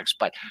stocks.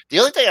 But the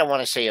only thing I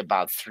want to say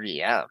about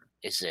 3M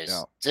is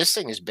this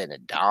thing has been a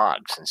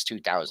dog since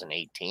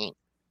 2018.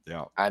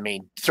 Yeah. I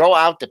mean, throw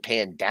out the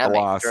pandemic.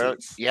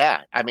 Lawsuits.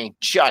 Yeah. I mean,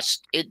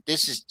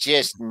 this has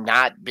just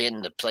not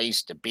been the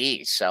place to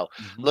be. So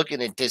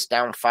looking at this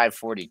down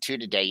 542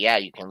 today, yeah,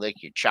 you can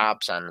lick your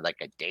chops on like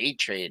a day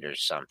trade or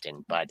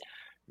something. But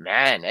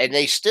man, and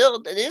they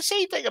didn't say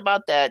anything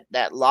about that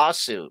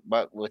lawsuit,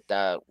 but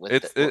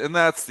and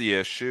that's the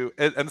issue.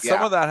 And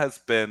some of that has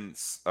been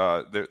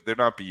they're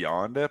not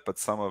beyond it, but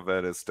some of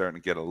it is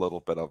starting to get a little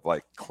bit of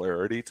like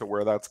clarity to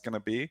where that's going to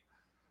be.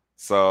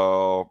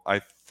 So I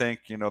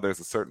think, there's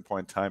a certain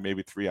point in time,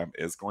 maybe 3M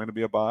is going to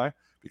be a buy,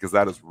 because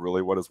that is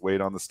really what has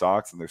weighed on the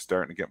stocks, and they're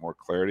starting to get more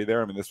clarity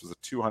there. I mean, this was a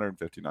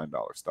 $259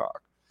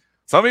 stock.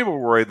 Some people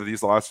were worried that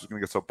these losses were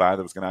going to get so bad that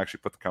it was going to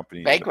actually put the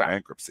company into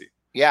bankruptcy.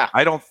 Yeah.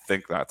 I don't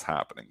think that's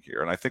happening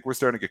here. And I think we're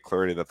starting to get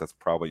clarity that that's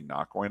probably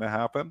not going to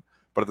happen.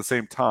 But at the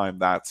same time,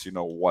 that's,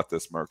 what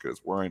this market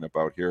is worrying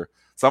about here.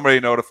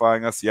 Somebody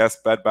notifying us, yes,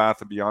 Bed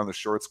Bath & Beyond, the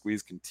short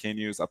squeeze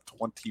continues, up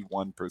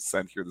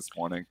 21% here this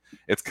morning.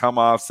 It's come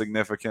off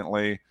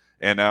significantly,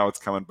 and now it's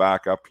coming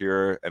back up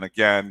here. And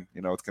again,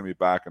 it's going to be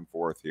back and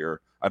forth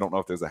here. I don't know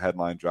if there's a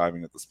headline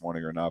driving it this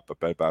morning or not,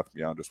 but Bed Bath &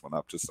 Beyond just went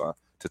up just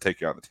to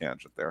take you on the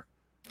tangent there.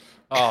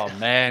 Oh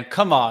man,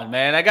 come on,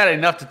 man! I got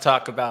enough to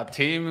talk about,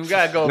 team. We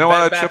gotta go.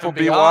 Bed Bath &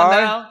 Beyond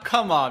now.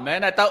 Come on,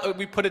 man! I thought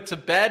we put it to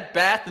Bed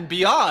Bath &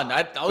 Beyond.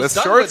 I was the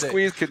done short with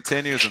squeeze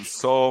continues in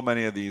so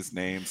many of these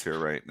names here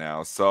right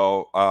now.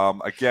 So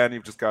again,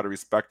 you've just got to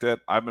respect it.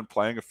 I've been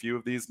playing a few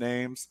of these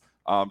names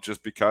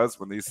just because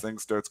when these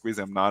things start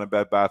squeezing, I'm not in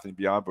Bed Bath &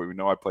 Beyond, but we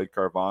know I played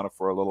Carvana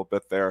for a little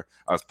bit there.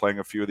 I was playing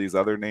a few of these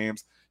other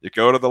names. You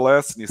go to the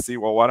list and you see,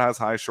 well, what has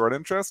high short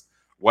interest?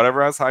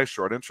 Whatever has high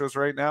short interest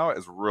right now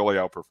is really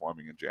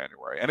outperforming in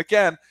January. And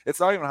again,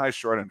 it's not even high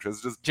short interest.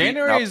 It's just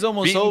January is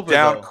almost over.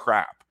 Down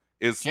crap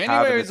is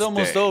January is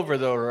almost over,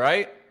 though,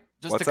 right?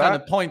 Just What's to kind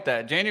of point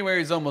that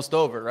January is almost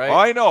over, right? Oh,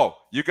 I know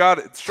you got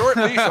it. Short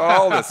leash on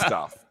all this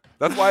stuff.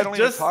 That's why I don't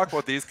even talk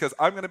about these, because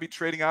I'm going to be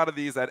trading out of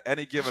these at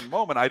any given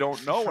moment. I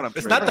don't know when I'm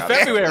trading out. It's not the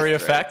February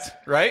effect,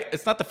 right?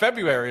 It's not the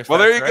February effect. Well,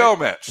 there you go,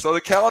 Mitch. So the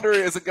calendar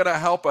isn't going to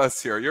help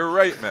us here. You're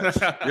right, Mitch.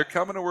 You're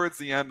coming towards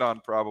the end on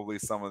probably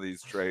some of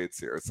these trades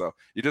here. So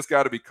you just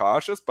got to be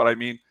cautious. But I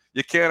mean,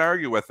 you can't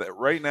argue with it.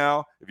 Right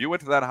now, if you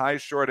went to that high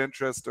short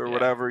interest or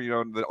whatever,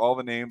 all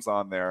the names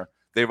on there,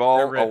 a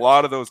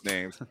lot of those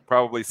names,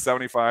 probably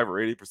 75 or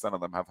 80%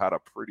 of them have had a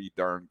pretty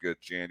darn good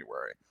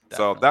January.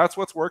 Definitely. So that's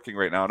what's working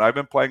right now. And I've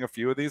been playing a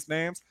few of these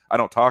names. I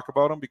don't talk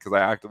about them because I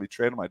actively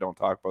trade them. I don't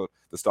talk about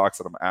the stocks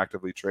that I'm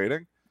actively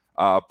trading.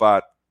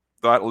 But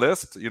that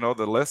list, the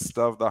list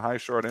of the high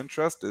short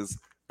interest has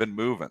been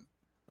moving.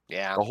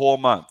 Yeah. The whole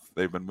month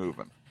they've been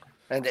moving.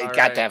 And they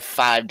got that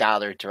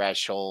 $5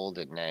 threshold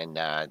and then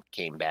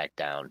came back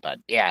down. But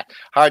yeah,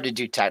 hard to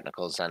do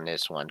technicals on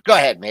this one. Go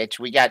ahead, Mitch.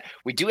 We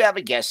do have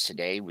a guest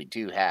today. We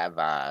do have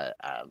a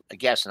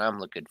guest, and I'm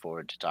looking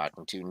forward to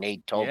talking to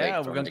Nate Tolbig.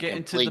 Yeah, we're gonna get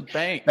into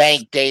the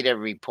bank data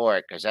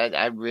report, because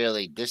I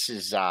really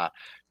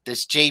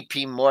this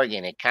JP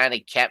Morgan, it kind of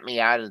kept me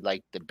out of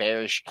like the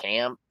bearish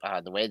camp.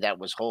 The way that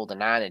was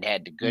holding on, it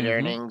had the good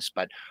earnings,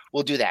 but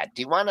we'll do that.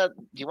 Do you want to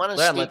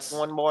sneak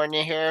one more in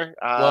here?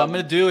 What I'm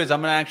going to do is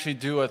I'm going to actually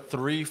do a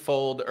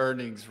threefold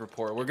earnings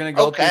report. We're going to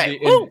go through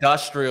the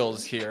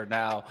industrials here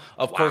now.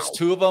 Of course,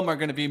 two of them are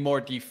going to be more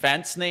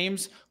defense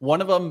names. One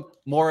of them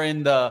more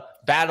in the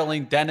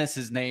battling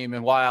Dennis's name.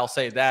 And why I'll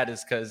say that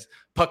is because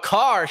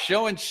Paccar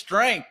showing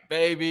strength,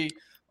 baby.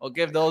 We'll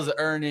give those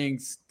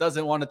earnings.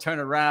 Doesn't want to turn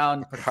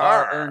around.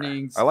 Paccar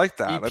earnings. I like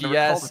that.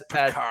 EPS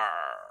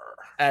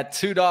at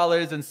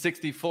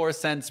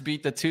 $2.64,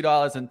 beat the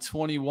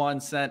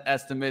 $2.21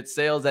 estimate.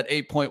 Sales at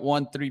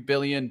 $8.13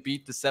 billion,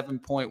 beat the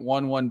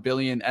 $7.11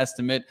 billion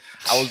estimate.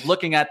 I was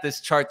looking at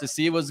this chart to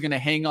see if it was going to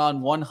hang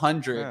on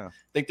 100. Yeah. I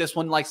think this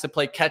one likes to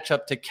play catch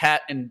up to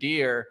cat and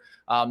deer.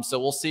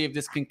 So we'll see if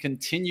this can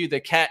continue the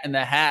cat in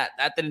the hat.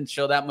 That didn't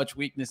show that much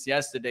weakness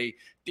yesterday.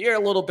 Deer a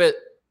little bit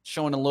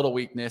showing a little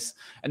weakness.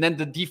 And then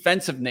the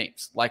defensive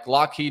names like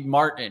Lockheed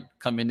Martin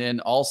coming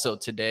in also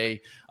today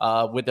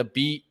with a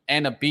beat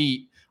and a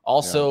beat.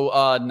 Also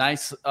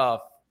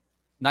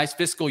nice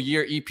fiscal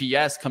year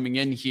EPS coming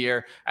in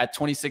here at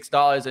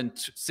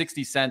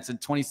 $26.60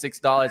 and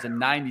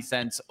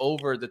 $26.90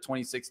 over the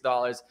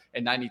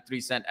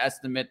 $26.93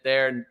 estimate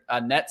there.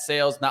 And net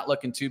sales not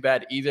looking too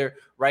bad either,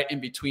 right in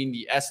between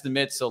the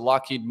estimates. So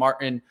Lockheed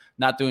Martin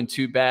not doing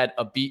too bad,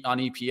 a beat on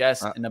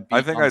EPS and a beat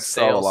on sales. I think I'd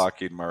sell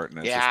Lockheed Martin.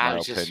 It's just my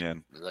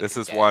opinion. This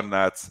is one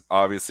that's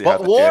obviously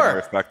had the January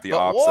effect the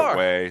opposite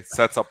way.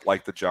 Sets up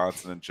like the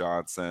Johnson &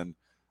 Johnson.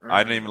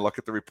 I didn't even look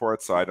at the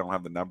report, so I don't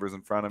have the numbers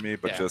in front of me.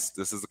 But just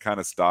this is the kind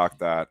of stock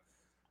that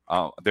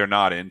they're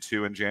not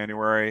into in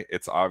January.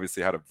 It's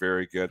obviously had a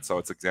very good, so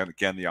it's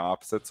again the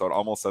opposite. So it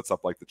almost sets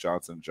up like the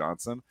Johnson &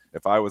 Johnson.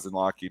 If I was in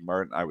Lockheed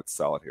Martin, I would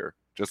sell it here.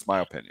 Just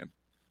my opinion.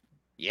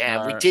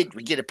 Yeah, we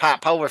did a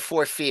pop over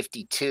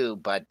 452,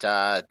 but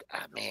man,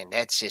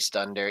 that's just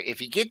under.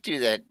 If you get to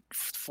that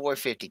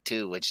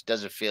 452, which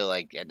doesn't feel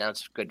like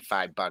that's a good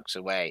 $5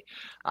 away,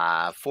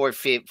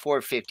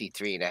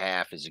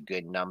 453.5 is a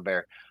good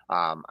number.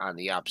 on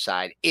the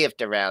upside if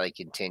the rally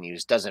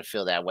continues. Doesn't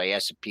feel that way.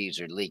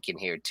 S&Ps are leaking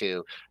here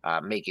too,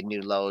 making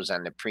new lows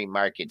on the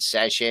pre-market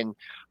session.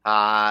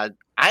 I'd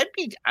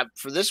be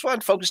for this one,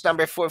 focus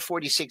number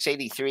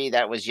 446.83.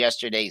 That was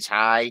yesterday's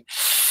high.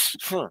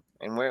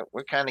 And we're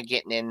kind of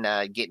getting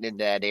into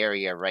that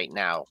area right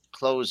now.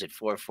 Close at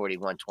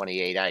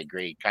 441.28. I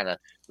agree. Kind of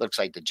looks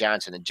like the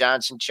Johnson &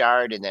 Johnson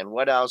chart. And then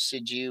what else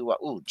did you?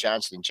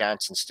 Johnson &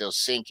 Johnson still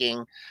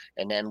sinking.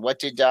 And then what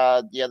did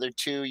the other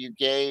two you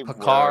gave?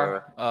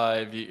 Paccar.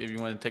 If you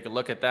want to take a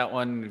look at that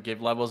one,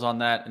 give levels on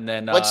that. And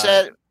then what's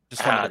that?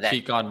 Just wanted to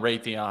peek on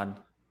Raytheon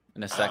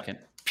in a second.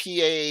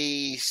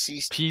 PCCA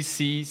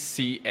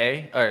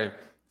or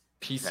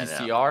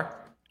PCCR.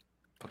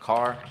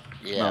 Paccar.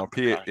 Yeah. No,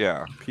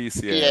 PCAR.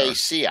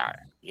 PACR.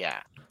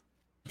 Yeah.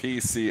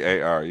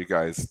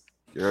 PCAR.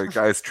 You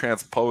guys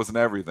transposing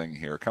everything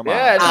here. Come on.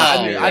 Yeah,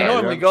 I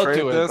normally go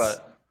to it,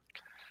 but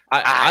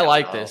I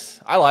like this.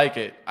 I like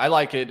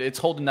it. It's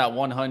holding that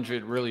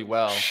 100 really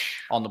well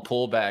on the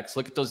pullbacks.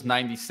 Look at those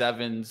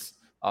 97s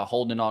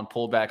holding on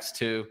pullbacks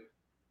too.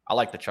 I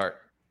like the chart.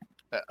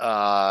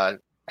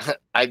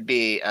 I'd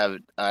be a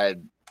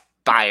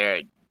buyer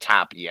at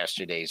top of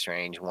yesterday's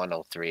range,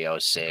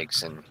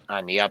 103.06, and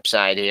on the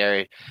upside here,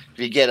 if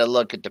you get a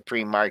look at the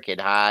pre-market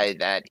high,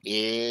 that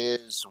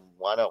is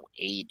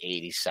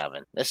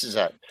 108.87. This is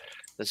a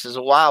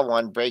wild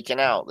one breaking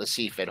out. Let's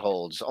see if it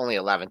holds. Only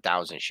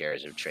 11,000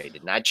 shares have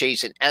traded. Not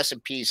chasing.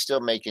 S&P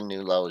still making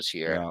new lows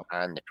here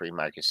on the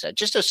pre-market set.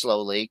 Just a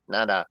slow leak,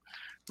 not a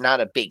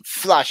big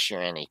flush or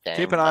anything.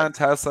 Keep an eye on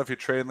Tesla if you're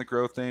trading the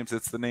growth names.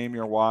 It's the name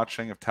you're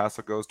watching. If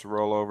Tesla goes to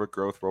roll over,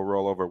 growth will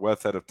roll over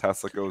with it. If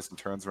Tesla goes and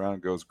turns around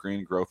and goes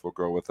green, growth will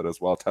grow with it as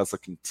well. Tesla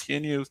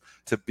continues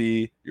to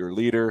be your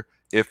leader.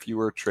 If you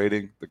are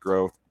trading the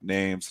growth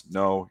names,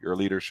 know your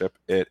leadership.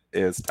 It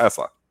is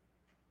Tesla.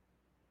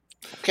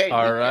 Okay.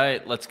 All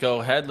right. Let's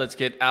go ahead. Let's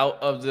get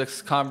out of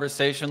this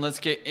conversation. Let's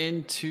get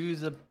into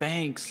the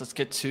banks. Let's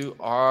get to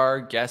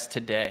our guest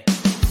today.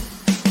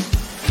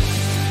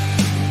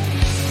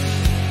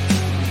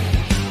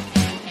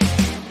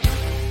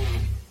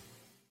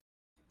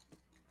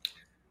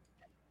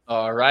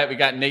 All right, we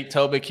got Nate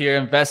Tobick here,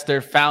 investor,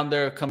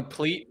 founder of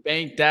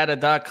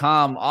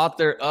CompleteBankData.com,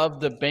 author of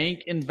the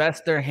Bank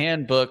Investor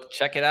Handbook.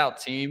 Check it out,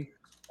 team.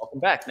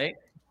 Welcome back, Nate.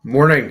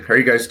 Morning. How are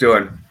you guys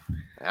doing?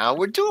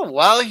 We're doing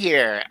well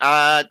here.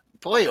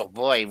 Boy, oh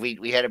boy,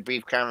 we had a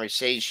brief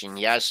conversation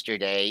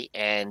yesterday,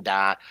 and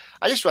I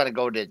just want to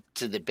go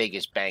to the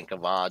biggest bank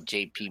of all,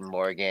 J.P.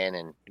 Morgan,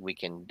 and we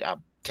can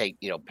take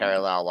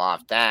parallel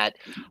off that.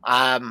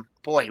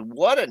 Boy,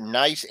 what a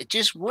nice! It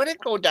just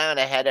wouldn't go down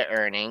ahead of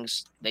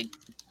earnings. Big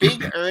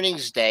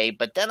earnings day,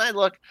 but then I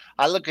look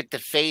at the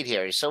fade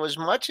here. So as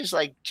much as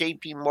like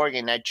J.P.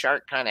 Morgan, that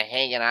chart kind of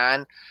hanging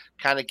on,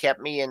 kind of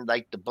kept me in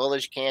like the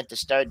bullish camp to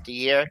start the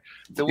year.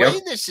 The way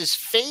this is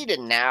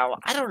fading now,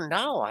 I don't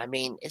know. I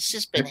mean, it's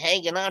just been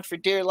hanging on for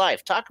dear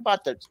life. Talk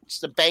about the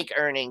bank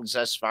earnings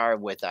thus far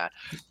with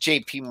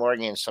J.P.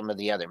 Morgan and some of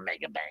the other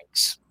mega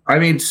banks. I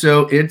mean,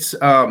 so it's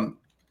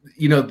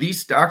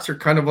these stocks are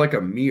kind of like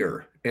a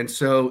mirror. And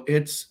so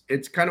it's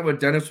kind of what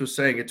Dennis was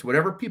saying. It's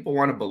whatever people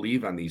want to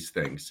believe on these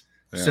things.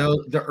 Yeah.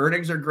 So the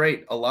earnings are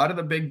great. A lot of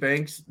the big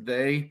banks,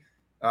 the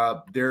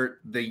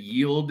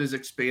yield is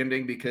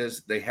expanding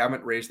because they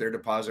haven't raised their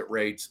deposit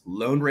rates.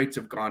 Loan rates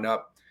have gone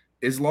up.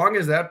 As long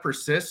as that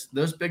persists,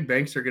 those big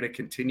banks are going to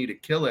continue to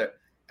kill it.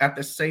 At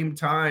the same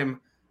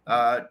time,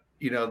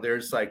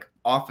 there's like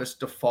office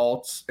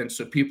defaults. And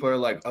so people are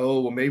like,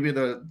 oh, well, maybe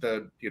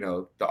the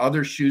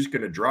other shoe's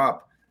going to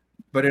drop.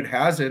 But it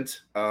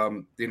hasn't.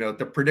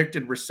 The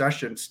predicted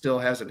recession still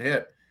hasn't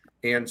hit.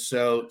 And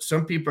so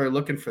some people are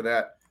looking for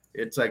that.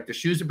 It's like the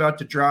shoe's about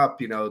to drop.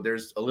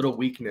 There's a little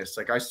weakness.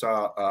 Like I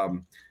saw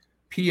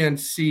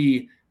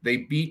PNC, they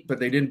beat, but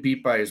they didn't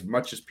beat by as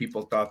much as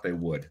people thought they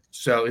would.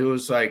 So it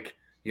was like,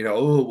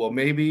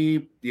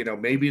 maybe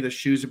the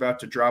shoe's about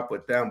to drop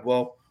with them.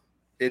 Well,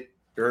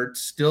 they're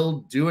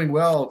still doing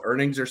well.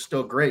 Earnings are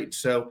still great.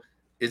 So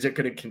is it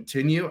going to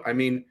continue? I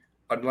mean,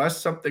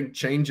 unless something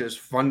changes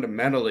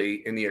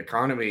fundamentally in the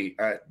economy,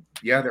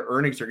 the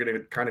earnings are going to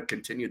kind of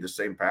continue the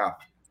same path.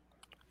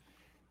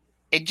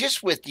 And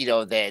just with,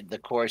 the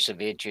course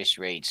of interest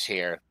rates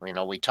here,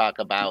 we talk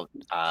about,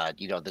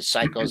 the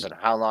cycles and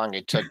how long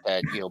it took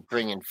to,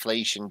 bring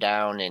inflation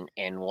down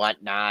and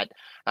whatnot.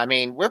 I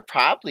mean, we're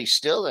probably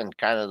still in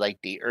kind of like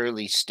the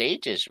early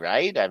stages,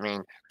 right? I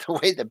mean, the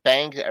way the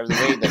bank or the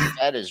way the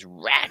Fed has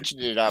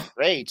ratcheted up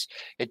rates,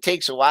 it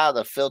takes a while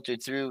to filter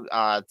through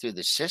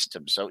the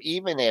system. So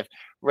even if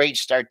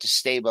rates start to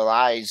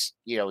stabilize,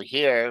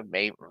 here,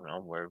 maybe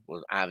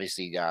we'll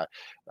obviously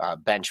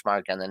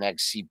benchmark on the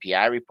next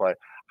CPI report.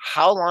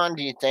 How long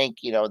do you think,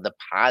 the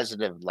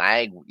positive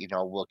lag,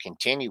 will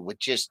continue with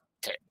just,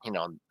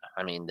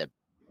 the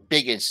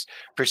biggest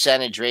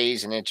percentage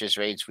raise in interest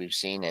rates we've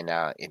seen in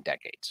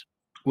decades?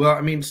 Well,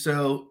 I mean,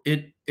 so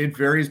it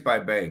varies by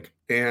bank.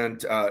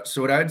 And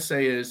so what I'd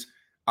say is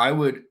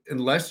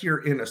unless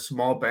you're in a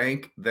small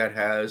bank that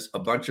has a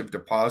bunch of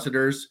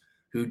depositors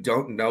who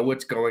don't know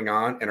what's going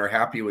on and are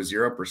happy with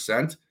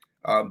 0%,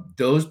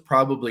 those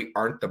probably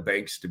aren't the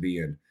banks to be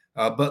in.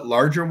 But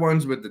larger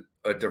ones with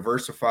a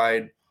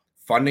diversified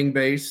funding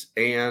base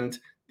and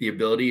the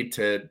ability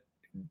to,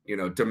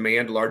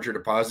 demand larger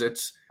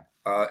deposits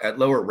at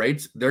lower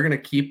rates, they're going to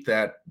keep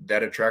that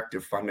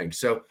attractive funding.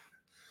 So,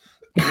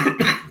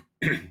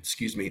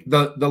 excuse me,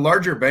 the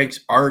larger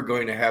banks are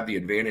going to have the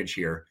advantage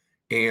here.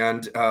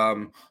 And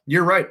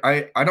you're right.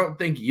 I don't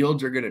think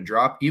yields are going to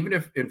drop. Even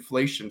if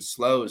inflation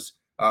slows,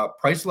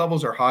 price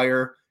levels are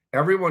higher.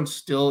 Everyone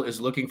still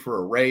is looking for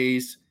a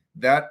raise.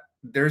 That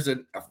there's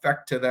an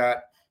effect to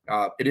that.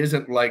 It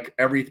isn't like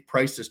every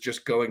price is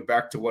just going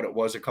back to what it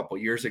was a couple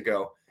years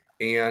ago.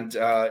 And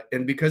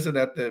because of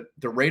that,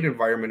 the rate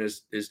environment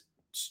is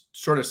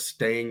sort of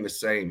staying the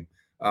same.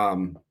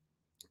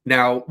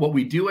 Now, what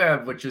we do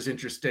have, which is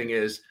interesting,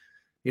 is,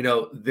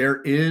 it'll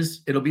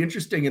be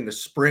interesting in the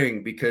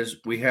spring because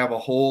we have a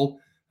whole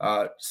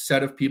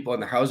set of people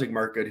in the housing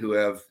market who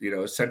have,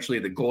 essentially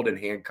the golden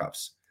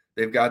handcuffs.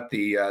 They've got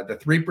the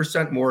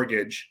 3%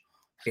 mortgage,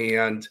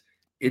 and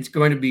it's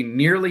going to be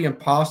nearly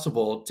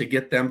impossible to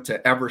get them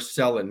to ever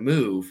sell and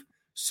move.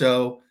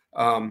 So,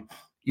 I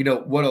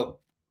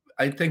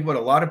think what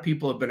a lot of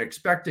people have been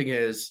expecting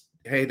is,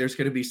 hey, there's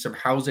going to be some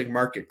housing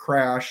market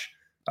crash.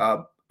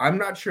 I'm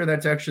not sure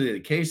that's actually the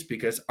case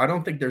because I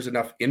don't think there's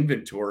enough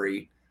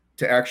inventory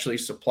to actually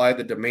supply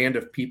the demand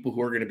of people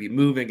who are going to be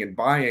moving and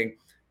buying.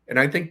 And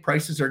I think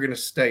prices are going to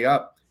stay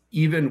up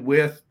even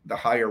with the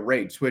higher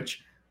rates,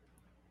 which,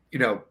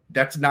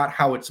 that's not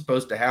how it's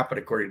supposed to happen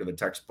according to the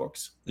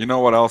textbooks. You know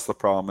what else the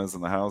problem is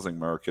in the housing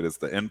market is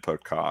the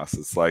input costs.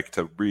 It's like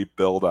to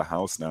rebuild a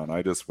house now, and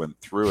I just went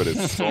through it.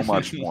 It's so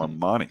much more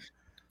money.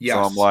 Yes.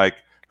 So I'm like,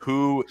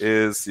 who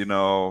is,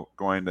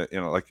 going to,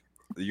 like,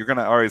 you're going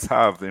to always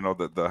have,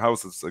 the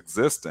house that's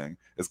existing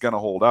is going to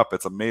hold up.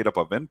 It's a made up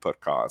of input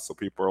costs. So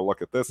people will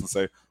look at this and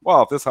say,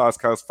 well, if this house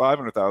costs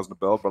 $500,000 to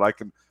build, but I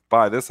can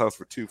buy this house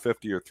for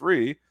 $250,000 or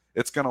 $300,000,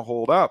 it's going to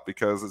hold up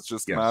because it's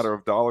just a matter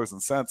of dollars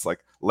and cents.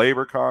 Like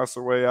labor costs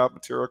are way up,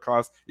 material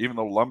costs, even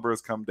though lumber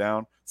has come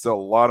down, still a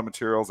lot of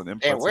materials and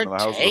inputs into the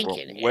house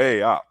are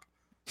way up.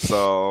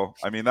 So,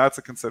 I mean, that's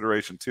a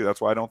consideration too. That's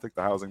why I don't think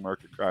the housing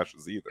market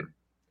crashes either.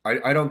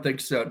 I don't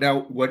think so.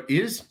 Now, what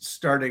is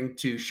starting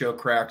to show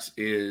cracks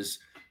is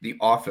the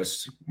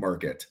office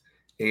market.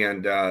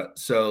 And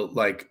so,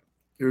 like,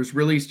 it was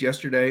released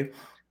yesterday.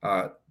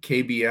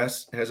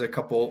 KBS has a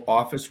couple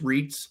office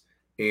REITs,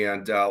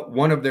 and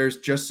one of theirs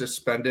just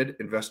suspended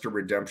investor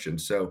redemption.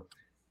 So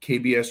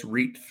KBS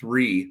REIT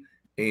 3,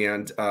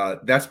 and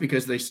that's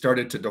because they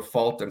started to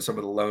default on some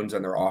of the loans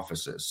on their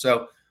offices.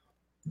 So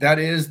that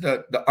is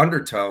the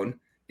undertone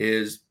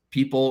is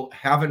people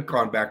haven't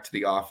gone back to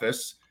the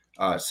office.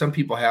 Some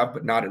people have,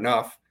 but not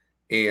enough.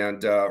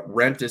 And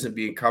rent isn't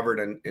being covered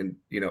and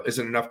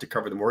isn't enough to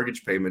cover the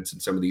mortgage payments in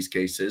some of these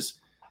cases.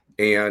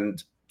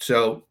 And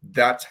so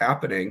that's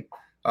happening.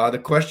 The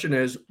question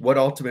is, what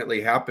ultimately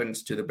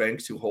happens to the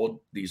banks who hold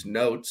these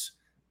notes?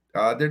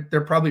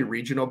 They're probably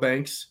regional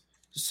banks.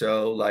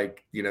 So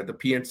like, the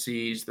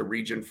PNCs, the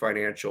region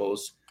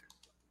financials,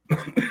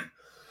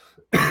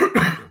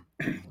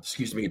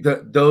 excuse me,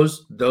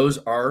 those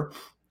are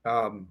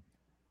going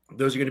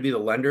to be the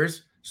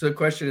lenders. So the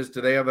question is,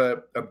 do they have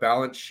a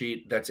balance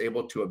sheet that's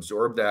able to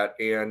absorb that?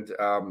 And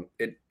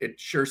it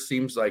sure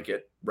seems like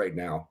it right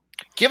now.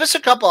 Give us a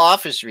couple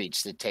office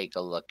REITs to take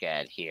a look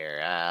at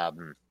here. So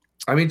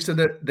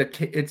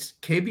it's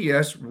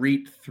KBS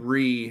REIT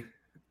 3.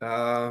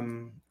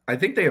 I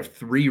think they have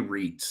 3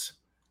 REITs.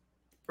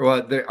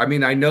 Well,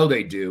 I know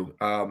they do.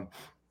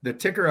 The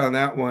ticker on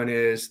that one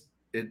it's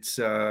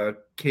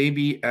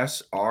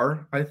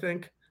KBSR, I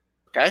think.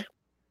 Okay.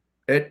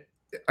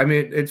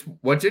 It's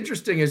what's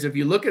interesting is if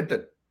you look at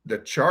the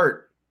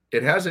chart,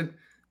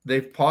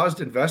 they've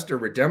paused investor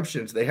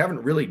redemptions. They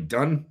haven't really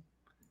done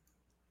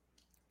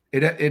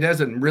it. It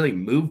hasn't really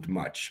moved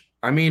much.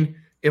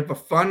 If a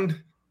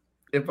fund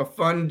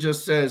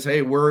just says,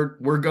 hey,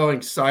 we're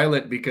going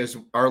silent because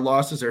our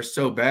losses are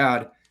so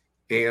bad,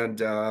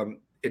 and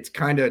it's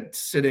kind of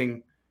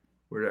sitting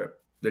where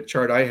the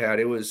chart I had,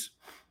 it was.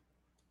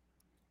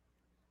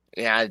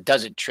 Yeah, it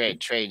doesn't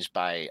trades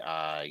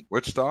by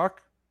which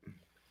stock?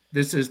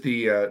 This is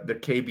the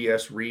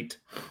KBS REIT.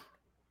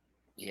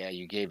 Yeah,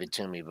 you gave it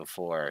to me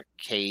before.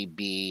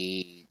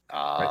 KB.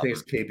 I think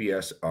it's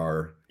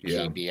KBSR.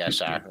 Yeah.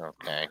 KBSR.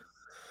 Okay.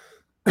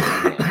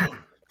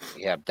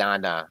 Yeah,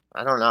 Donna.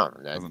 I don't know.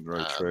 That doesn't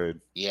really trade.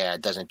 Yeah,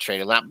 it doesn't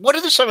trade a lot. What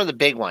are some of the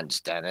big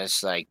ones,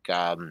 Dennis? Like,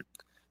 they're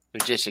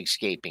just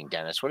escaping,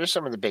 Dennis. What are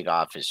some of the big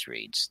office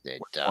REITs that?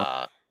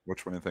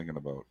 Which one are you thinking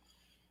about?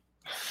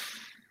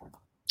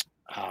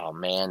 Oh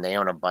man, they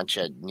own a bunch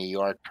of New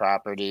York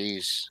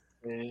properties.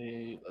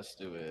 Hey, let's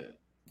do it.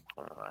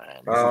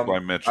 This is why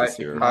Mitch is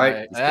here.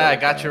 I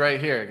got you right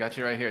here.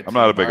 I'm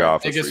not a big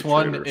office. Biggest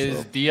one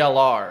is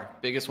DLR.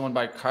 Biggest one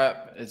by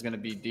CREP is going to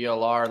be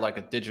DLR, like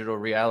a digital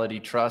reality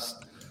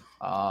trust.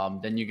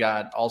 Then you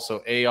got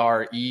also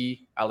ARE,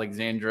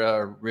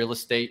 Alexandra Real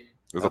Estate.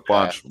 There's a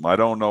bunch of them. I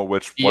don't know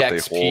what they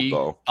hold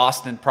though.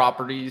 Boston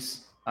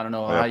Properties. I don't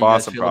know how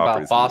Boston you guys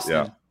feel about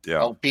Boston.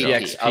 Yeah. Oh, BP.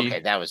 BXP. Okay,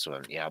 that was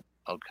one. Yeah.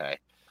 Okay.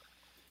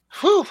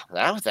 Whew,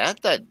 that's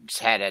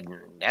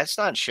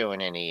not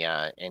showing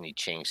any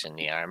chinks in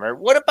the armor.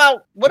 What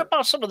about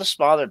some of the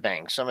smaller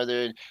banks, some of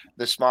the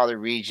smaller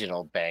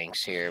regional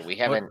banks here? We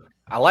haven't.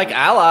 I like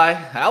Ally.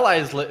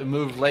 Ally's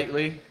moved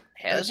lately.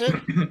 Has it?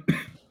 And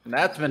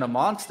that's been a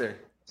monster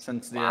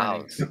since the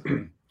earnings.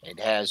 It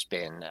has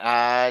been.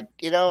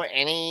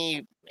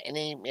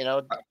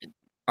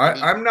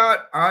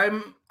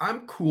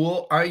 I'm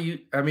cool.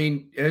 I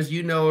mean, as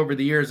you know, over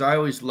the years, I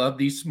always love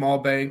these small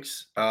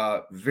banks.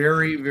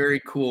 Very, very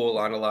cool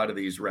on a lot of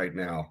these right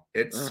now.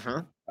 It's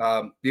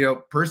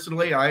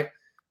personally,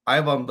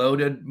 I've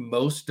unloaded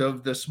most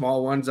of the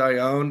small ones I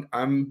own.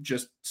 I'm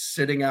just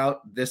sitting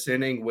out this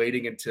inning,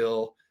 waiting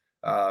until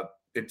I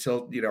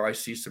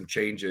see some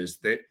changes.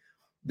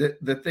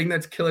 The thing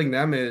that's killing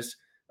them is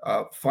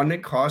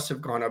funding costs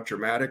have gone up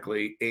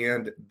dramatically,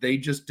 and they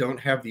just don't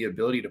have the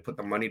ability to put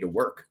the money to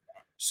work.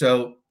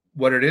 So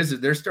what it is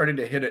they're starting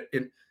to hit it.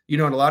 In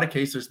a lot of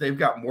cases, they've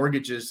got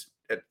mortgages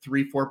at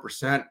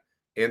 3-4%,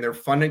 and their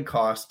funding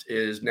cost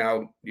is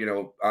now,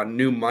 on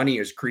new money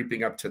is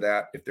creeping up to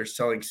that if they're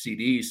selling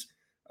CDs.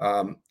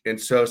 And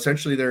so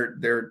essentially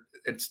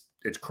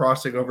it's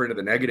crossing over into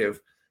the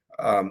negative.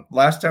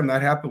 Last time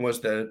that happened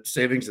was the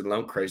savings and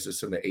loan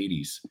crisis in the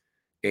 80s.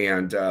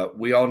 And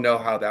we all know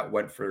how that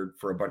went for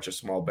a bunch of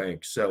small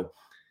banks. So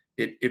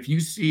if you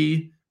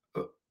see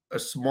a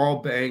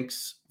small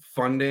bank's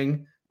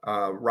funding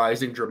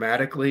rising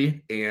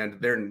dramatically,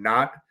 and they're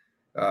not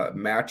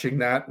matching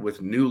that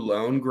with new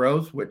loan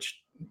growth,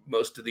 which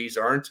most of these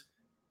aren't,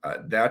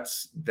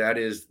 that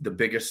is the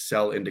biggest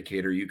sell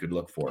indicator you could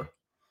look for.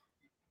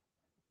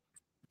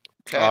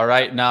 Okay. All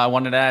right. Now I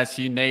wanted to ask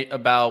you, Nate,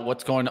 about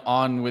what's going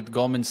on with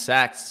Goldman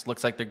Sachs.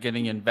 Looks like they're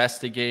getting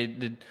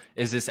investigated.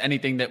 Is this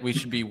anything that we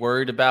should be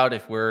worried about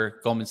if we're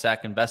Goldman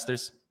Sachs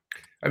investors?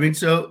 I mean,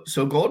 so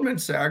Goldman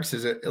Sachs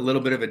is a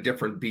little bit of a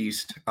different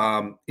beast.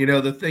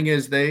 The thing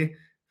is they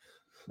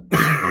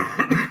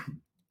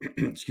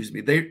excuse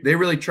me, they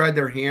really tried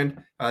their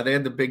hand. They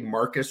had the big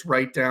Marcus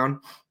write down.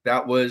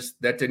 That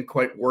didn't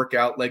quite work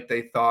out like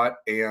they thought.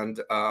 And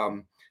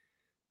the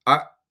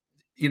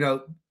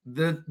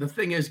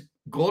thing is,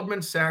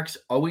 Goldman Sachs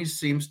always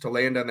seems to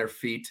land on their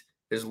feet.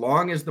 As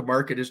long as the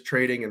market is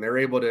trading and they're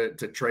able to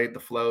trade the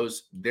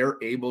flows, they're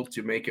able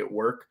to make it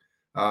work.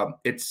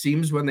 It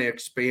seems when they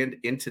expand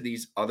into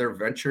these other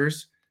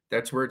ventures,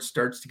 that's where it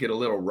starts to get a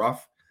little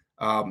rough.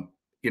 I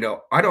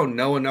don't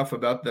know enough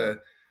about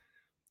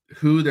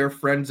who their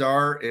friends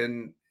are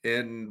in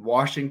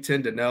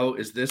Washington to know,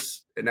 is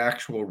this an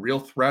actual real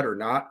threat or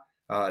not?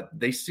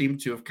 They seem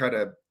to have kind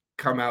of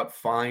come out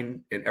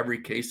fine in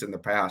every case in the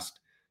past.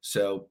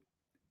 So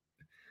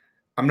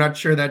I'm not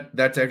sure that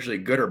that's actually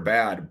good or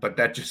bad, but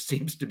that just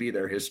seems to be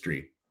their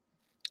history.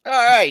 All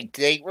right,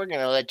 Nate, we're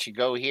going to let you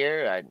go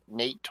here.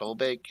 Nate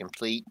Tolbert,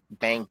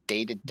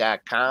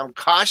 CompleteBankData.com.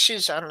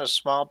 Cautious on the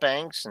small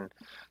banks and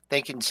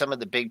thinking some of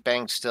the big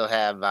banks still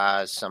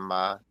have some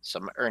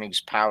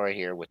earnings power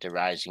here with the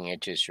rising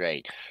interest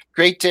rate.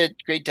 Great to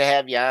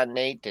have you on,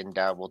 Nate, and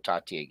we'll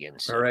talk to you again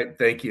soon. All right,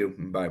 thank you.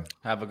 Bye.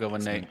 Have a good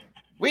one, Nate.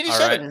 We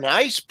just had a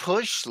nice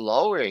push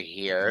lower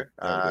here.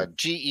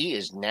 GE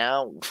is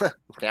now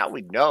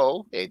we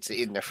know it's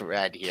in the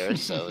red here.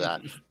 So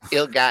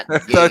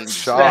ill-gotten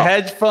gains. The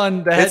hedge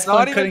fund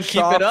couldn't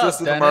keep it up.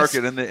 Just in the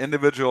market, and the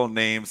individual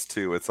names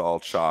too. It's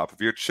all chop.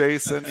 If you're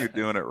chasing, you're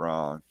doing it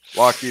wrong.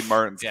 Lockheed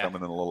Martin's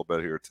coming in a little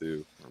bit here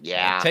too.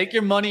 Yeah, take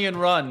your money and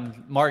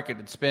run, market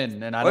and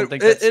spin. And I don't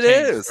think that's it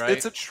changed, is. Right?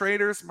 It's a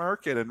trader's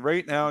market, and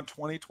right now in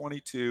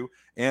 2022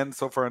 and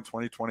so far in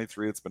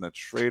 2023, it's been a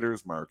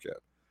trader's market.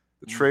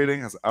 The trading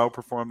has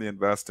outperformed the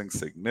investing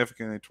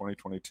significantly in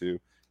 2022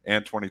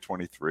 and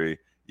 2023.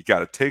 You got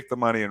to take the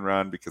money and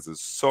run because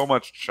there's so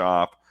much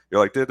chop. You're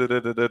like, and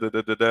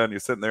you're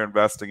sitting there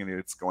investing and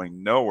it's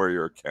going nowhere,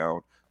 your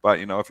account. But,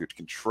 if you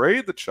can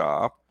trade the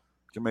chop,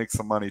 you can make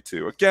some money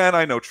too. Again,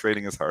 I know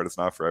trading is hard. It's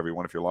not for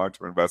everyone. If you're a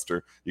long-term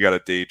investor, you got a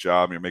day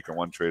job and you're making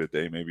one trade a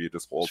day, maybe you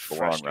just hold for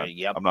the long run.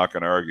 Yep. I'm not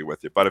going to argue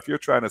with you. But if you're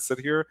trying to sit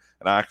here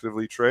and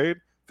actively trade,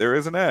 there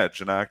is an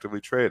edge in actively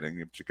trading.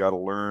 But you got to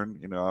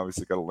learn,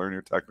 obviously got to learn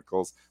your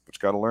technicals, but you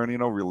got to learn,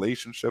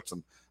 relationships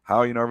and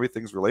how,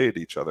 everything's related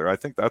to each other. I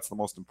think that's the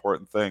most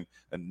important thing.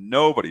 And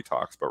nobody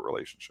talks about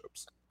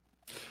relationships.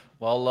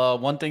 Well,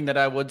 one thing that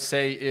I would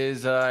say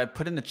is I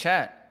put in the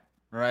chat,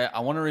 right?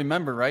 I want to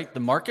remember, right? The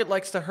market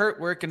likes to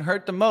hurt where it can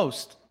hurt the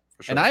most.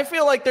 Sure. And I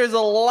feel like there's a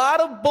lot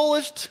of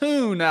bullish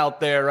tune out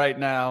there right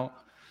now.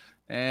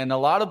 And a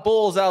lot of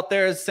bulls out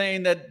there is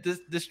saying that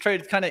this trade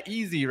is kind of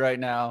easy right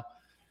now.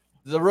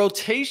 The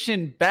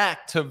rotation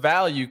back to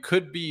value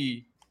could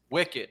be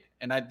wicked.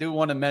 And I do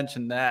want to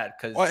mention that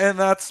and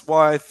that's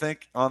why I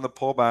think on the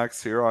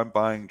pullbacks here, I'm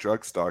buying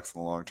drug stocks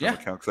in the long-term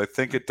account because I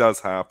think it does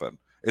happen.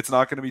 It's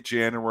not going to be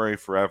January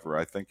forever.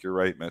 I think you're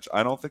right, Mitch.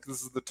 I don't think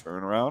this is the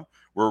turnaround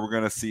where we're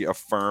going to see a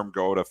firm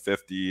go to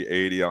 $50,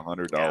 $80,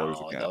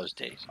 $100 again. Those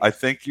days. I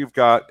think you've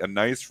got a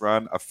nice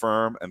run, a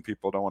firm, and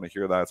people don't want to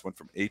hear that. It's went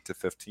from 8 to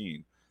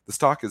 15. The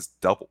stock has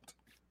doubled.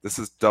 This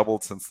has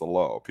doubled since the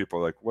low. People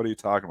are like, what are you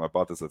talking about? I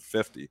bought this at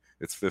 50.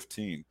 It's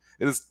 15.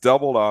 It has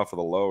doubled off of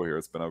the low here.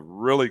 It's been a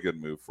really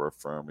good move for a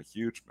firm, a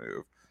huge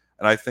move.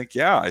 And I think,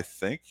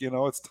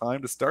 it's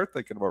time to start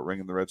thinking about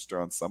ringing the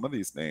register on some of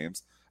these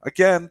names.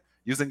 Again,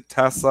 using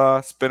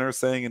Tesla, Spinner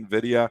saying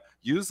NVIDIA,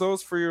 use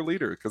those for your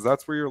leader because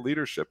that's where your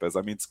leadership is.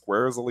 I mean,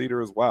 Square is a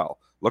leader as well.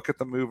 Look at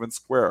the move in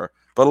Square.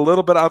 But a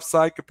little bit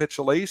upside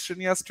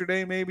capitulation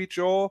yesterday, maybe,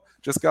 Joel.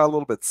 Just got a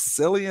little bit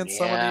silly in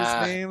some of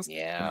these names.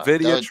 Yeah.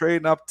 NVIDIA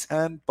trading up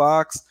 $10.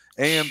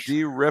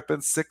 AMD ripping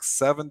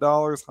 $6,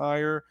 $7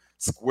 higher.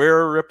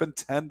 Square ripping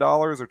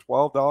 $10 or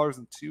 $12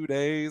 in 2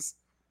 days.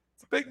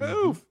 It's a big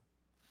move.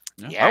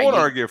 Yeah, I won't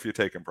argue if you're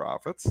taking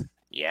profits.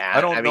 Yeah.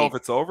 I don't know if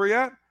it's over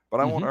yet. But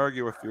I won't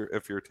argue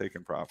if you're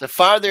taking profit. The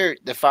farther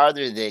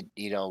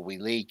that we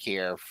leak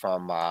here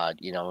from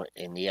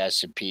in the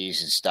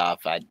S&Ps and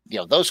stuff,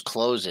 those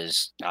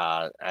closes.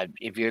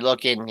 If you're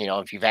looking,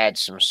 if you've had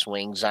some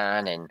swings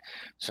on and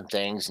some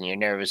things, and you're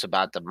nervous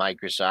about the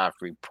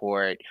Microsoft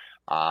report,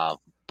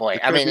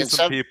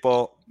 some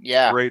people.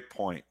 Yeah, great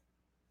point.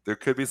 There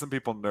could be some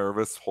people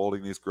nervous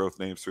holding these growth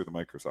names through the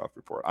Microsoft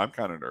report. I'm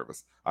kind of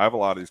nervous. I have a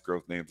lot of these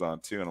growth names on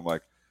too, and I'm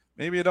like,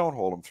 maybe you don't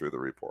hold them through the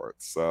report.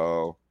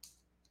 So.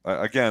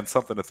 Again,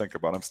 something to think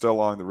about. I'm still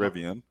along the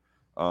Rivian.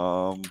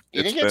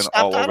 It's been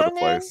all over the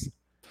place.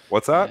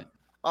 What's that?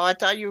 Oh, I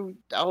thought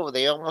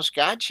they almost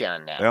got you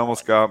on that. They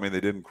almost got me. They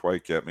didn't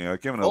quite get me.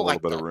 I've given it a little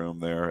bit of room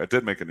there. It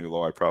did make a new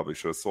low. I probably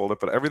should have sold it,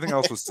 but everything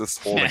else was just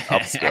holding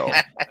up still.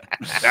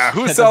 Now,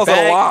 who sells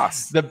at a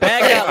loss? The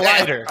bag got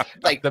lighter.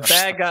 The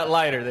bag got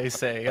lighter, they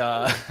say.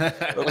 The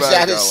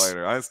bag got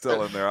lighter. I'm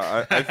still in there.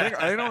 I think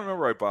I don't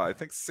remember I bought. I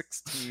think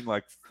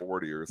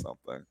 16.40 or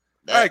something.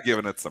 I had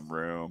given it some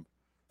room.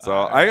 So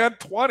I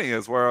got 20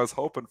 is where I was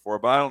hoping for,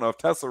 but I don't know if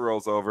Tesla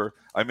rolls over.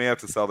 I may have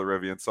to sell the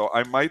Rivian. So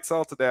I might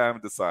sell today. I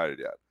haven't decided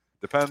yet.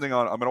 Depending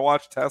on, I'm going to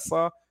watch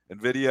Tesla,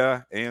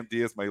 NVIDIA,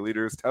 AMD as my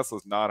leaders.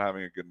 Tesla's not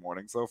having a good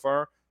morning so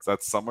far, so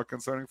that's somewhat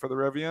concerning for the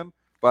Rivian,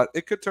 but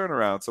it could turn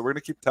around. So we're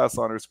going to keep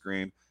Tesla on our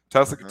screen.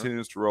 Tesla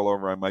continues to roll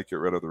over. I might get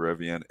rid of the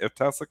Rivian. If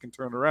Tesla can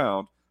turn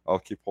around, I'll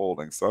keep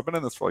holding. So I've been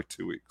in this for like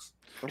 2 weeks.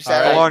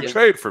 A long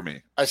trade for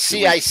me. A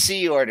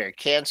CIC order,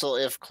 cancel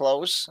if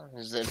close.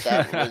 Is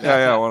that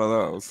yeah, one of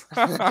those.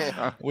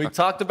 We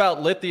talked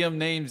about lithium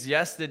names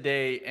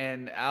yesterday,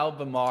 and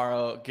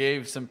Albemarle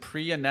gave some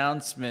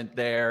pre-announcement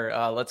there.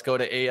 Let's go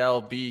to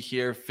ALB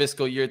here.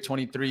 Fiscal year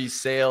 23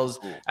 sales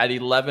at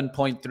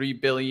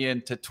 11.3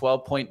 billion to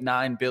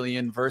 12.9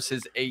 billion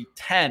versus a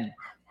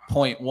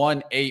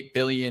 10.18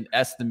 billion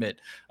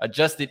estimate.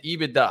 Adjusted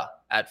EBITDA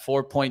at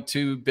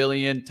 4.2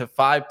 billion to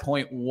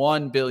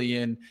 5.1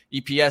 billion,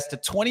 EPS to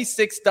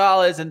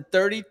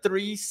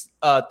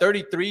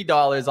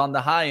 $26.33 on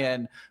the high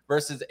end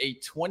versus a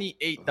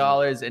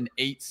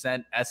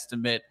 $28.08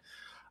 estimate.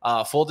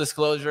 Full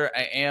disclosure,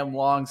 I am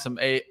long some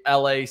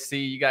LAC.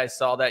 You guys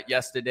saw that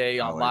yesterday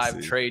on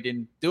live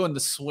trading, doing the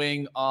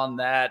swing on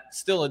that,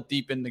 still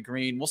deep in the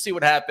green. We'll see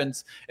what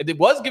happens. It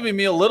was giving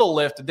me a little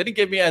lift. It didn't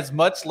give me as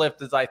much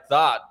lift as I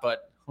thought,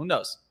 but who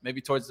knows?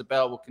 Maybe towards the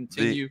bell will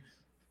continue.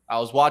 I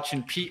was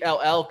watching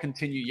PLL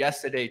continue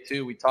yesterday,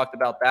 too. We talked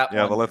about that one.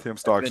 Yeah, the lithium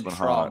stock's been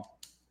hot.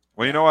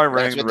 Well, I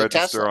rang the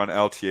register on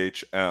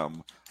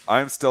LTHM.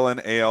 I'm still in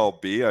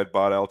ALB. I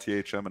bought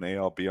LTHM and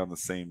ALB on the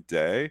same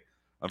day.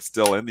 I'm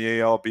still in the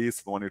ALB,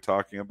 so the one you're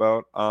talking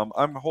about.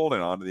 I'm holding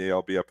on to the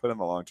ALB. I put in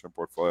the long-term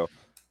portfolio.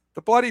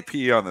 The bloody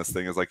PE on this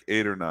thing is like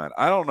 8 or 9.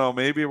 I don't know.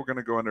 Maybe we're going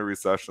to go into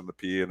recession, the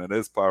PE, and it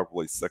is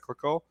probably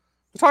cyclical.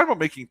 We're talking about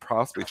making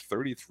possibly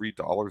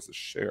 $33 a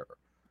share.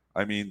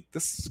 I mean,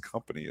 this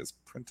company is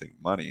printing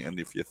money. And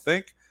if you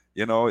think,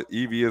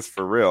 EV is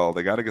for real,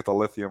 they got to get the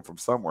lithium from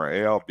somewhere.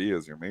 ALB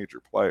is your major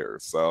player.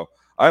 So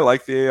I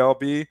like the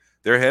ALB.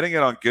 They're hitting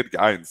it on good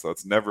guidance, so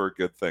it's never a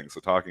good thing. So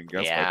talking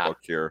against my book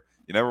here,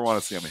 you never want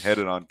to see them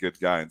headed on good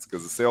guidance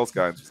because the sales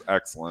guidance was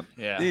excellent.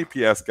 Yeah. The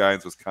EPS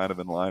guidance was kind of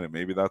in line, and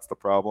maybe that's the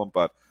problem.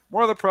 But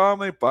more of the problem,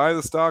 they buy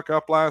the stock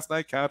up last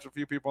night, catch a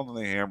few people, and then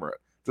they hammer it.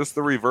 Just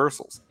the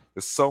reversals.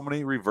 There's so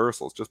many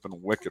reversals, just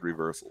been wicked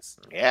reversals.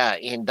 Yeah,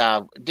 and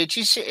did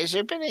you see? Has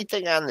there been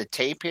anything on the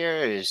tape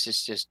here, or is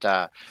this just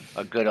a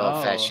good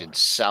old-fashioned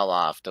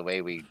sell-off? The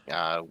way we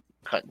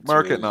cut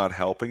market not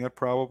helping it,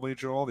 probably,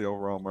 Joel. The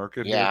overall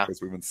market, here,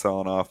 because we've been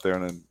selling off there,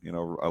 and then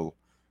a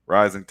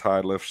rising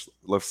tide lifts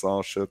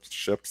all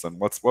ships. And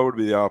what would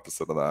be the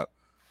opposite of that?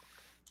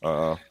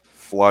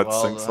 Flood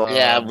sinks all.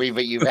 Yeah,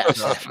 you've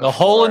asked the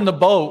hole in the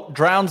boat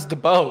drowns the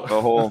boat.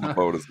 The hole in the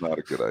boat is not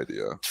a good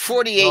idea.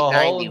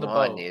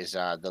 48.91 is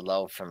the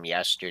low from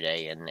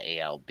yesterday in the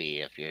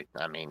ALB.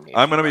 I'm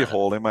going to be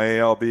holding my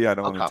ALB. I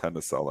don't intend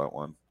to sell that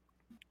one.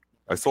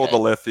 I sold the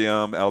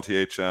lithium,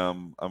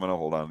 LTHM. I'm going to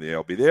hold on to the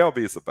ALB. The ALB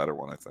is a better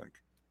one, I think.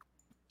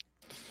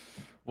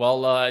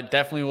 Well,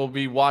 definitely we'll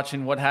be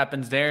watching what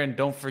happens there. And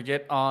don't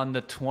forget, on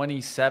the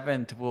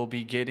 27th, we'll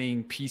be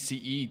getting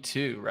PCE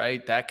too,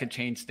 right? That could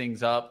change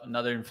things up.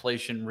 Another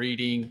inflation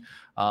reading.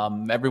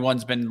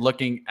 Everyone's been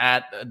looking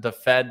at the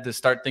Fed to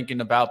start thinking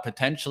about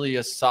potentially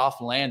a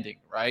soft landing,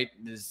 right?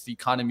 Is the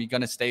economy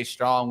going to stay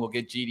strong? We'll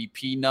get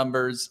GDP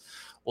numbers.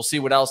 we'll see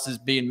what else is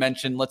being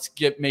mentioned. Let's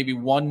get maybe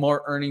one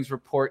more earnings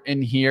report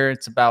in here.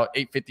 It's about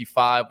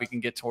 8:55. We can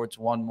get towards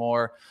one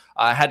more.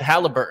 I had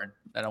Halliburton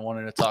that I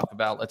wanted to talk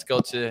about. Let's go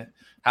to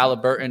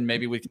Halliburton.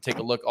 Maybe we can take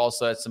a look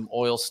also at some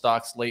oil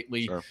stocks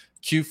lately. Sure.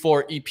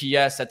 Q4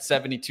 EPS at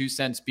 72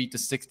 cents, beat the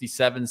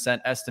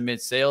 67-cent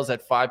estimate. Sales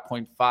at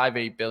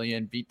 $5.58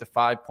 billion, beat the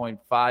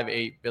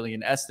 $5.58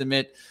 billion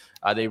estimate.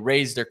 They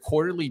raised their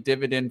quarterly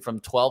dividend from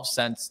 12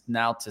 cents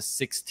now to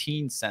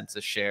 16 cents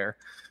a share.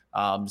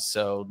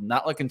 So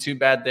not looking too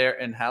bad there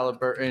in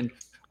Halliburton.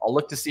 I'll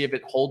look to see if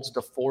it holds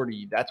the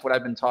 40. That's what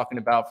I've been talking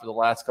about for the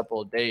last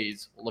couple of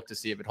days. We'll look to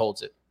see if it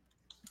holds it.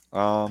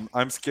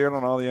 I'm scared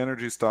on all the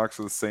energy stocks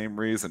for the same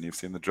reason. You've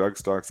seen the drug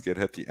stocks get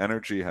hit. The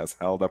energy has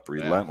held up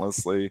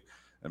relentlessly,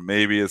 and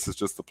maybe this is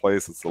just the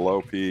place. It's the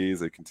low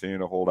Ps. They continue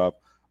to hold up.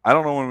 I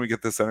don't know when we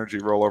get this energy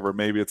rollover.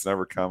 Maybe it's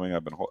never coming.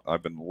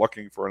 I've been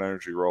looking for an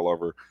energy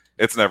rollover.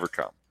 It's never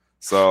come.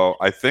 So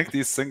I think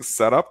these things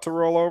set up to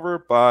roll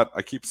over, but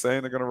I keep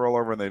saying they're going to roll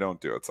over and they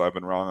don't do it. So I've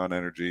been wrong on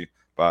energy,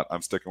 but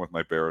I'm sticking with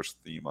my bearish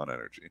theme on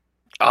energy.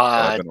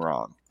 I've been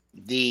wrong.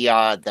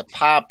 The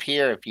pop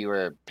here, if you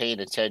were paying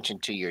attention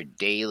to your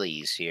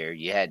dailies here,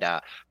 you had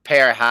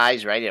pair of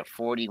highs right at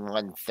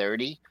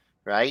 41.30,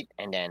 right?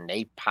 And then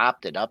they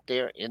popped it up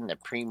there in the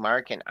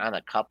pre-market on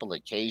a couple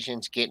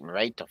occasions, getting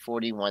right to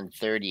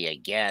 41.30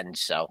 again.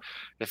 So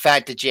the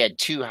fact that you had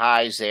two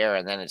highs there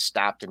and then it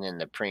stopped it in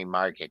the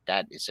pre-market,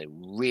 that is a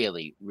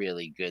really,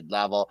 really good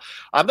level.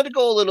 I'm going to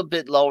go a little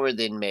bit lower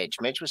than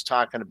Mitch. Mitch was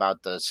talking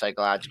about the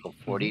psychological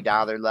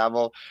 $40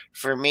 level.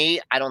 For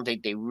me, I don't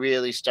think they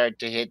really start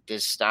to hit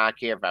this stock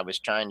here. If I was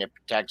trying to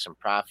protect some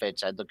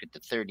profits, I'd look at the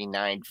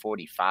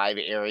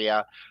 39.45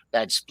 area.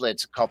 That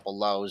splits a couple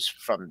lows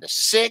from the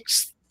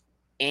 6th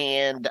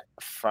and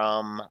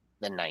from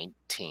the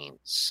 19th.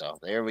 So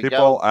there we go.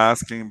 People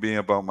asking me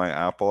about my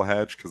Apple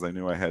hedge because I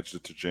knew I hedged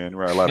it to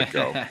January. I let it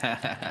go.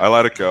 I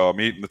let it go. I'm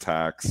eating the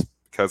tax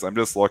because I'm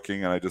just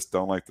looking and I just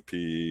don't like the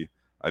PE.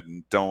 I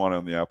don't want it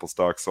on the Apple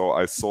stock. So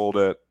I sold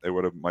it. It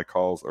would have my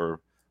calls or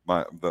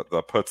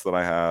the puts that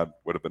I had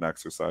would have been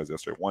exercised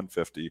yesterday,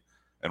 150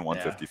 and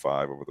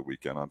 155 over the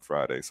weekend on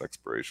Friday's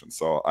expiration.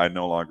 So I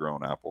no longer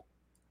own Apple.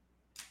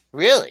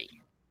 Really?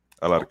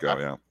 I let it go,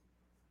 yeah.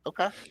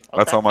 Okay.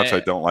 That's how much I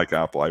don't like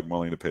Apple. I'm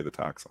willing to pay the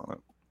tax on it.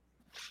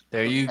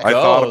 There you go. I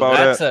thought about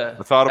it.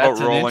 I thought about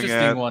rolling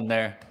it. One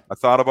there. I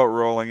thought about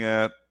rolling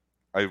it.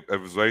 I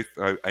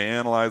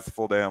analyzed the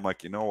full day. I'm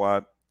like, you know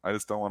what? I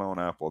just don't want to own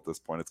Apple at this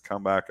point. It's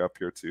come back up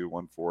here to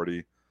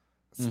 140.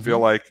 I feel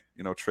like,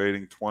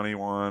 trading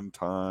 21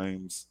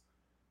 times.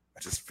 I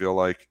just feel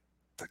like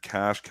the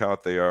cash cow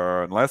they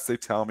are, unless they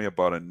tell me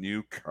about a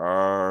new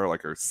car,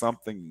 or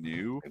something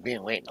new. We've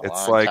been waiting a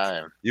long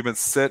time. You've been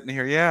sitting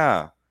here,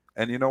 yeah.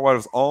 And you know what? It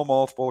was all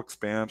multiple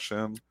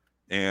expansion,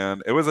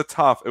 and it was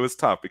tough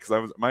because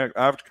my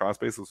average cost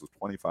basis was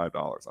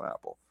 $25 on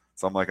Apple.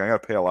 So I'm like, I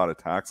got to pay a lot of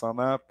tax on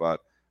that.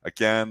 But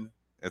again,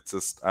 it's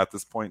just at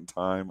this point in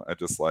time, I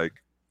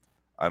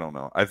don't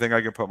know. I think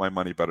I can put my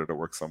money better to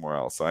work somewhere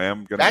else. So I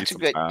am going to. That's a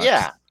good, tax.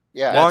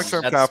 Yeah.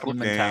 Long-term capital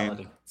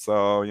gain.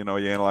 So, you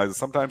analyze it.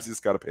 Sometimes you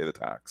just got to pay the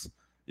tax.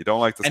 You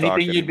don't like the stock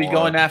Anything you'd be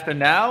going after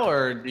now,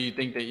 or do you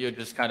think that you'd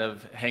just kind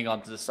of hang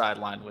on to the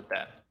sideline with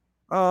that?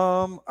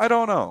 I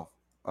don't know.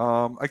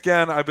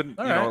 Again, I've been,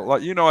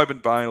 I've been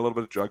buying a little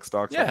bit of drug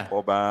stocks. Yeah.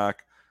 Pull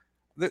back.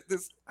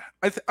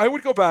 I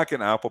would go back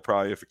in Apple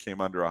probably if it came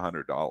under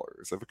 $100.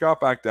 If it got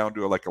back down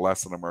to a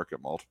less than a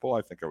market multiple,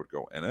 I think I would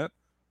go in it.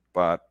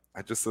 But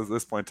I just, at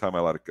this point in time,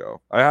 I let it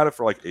go. I had it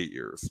for 8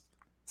 years.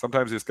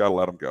 Sometimes you just got to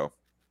let them go.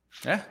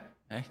 Yeah.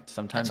 Hey,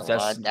 sometimes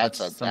that's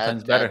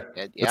better.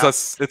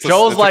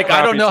 Joel's like,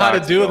 I don't know how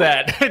to do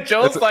that.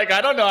 Joel's like,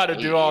 I don't know how to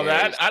do all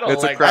that. I don't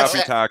It's a crappy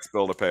tax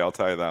bill to pay, I'll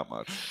tell you that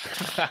much.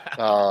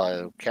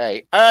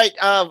 Okay. All right.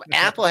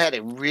 Apple had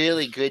a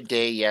really good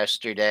day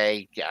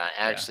yesterday.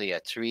 Actually,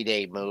 a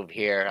 3-day move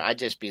here. I'd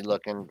just be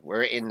looking.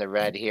 We're in the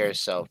red here.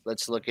 So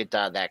let's look at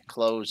that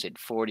close at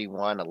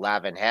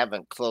 41.11.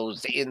 Haven't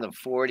closed in the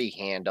 40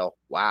 handle.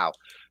 Wow.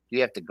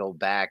 You have to go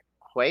back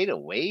quite a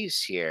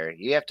ways here.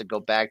 You have to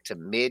go back to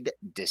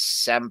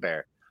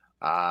mid-December,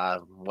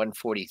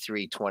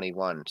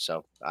 143.21.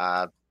 So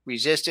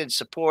resistance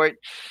support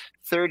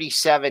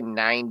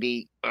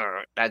 37.90.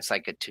 That's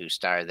like a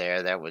 2-star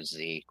there. That was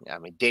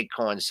did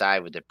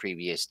coincide with the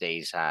previous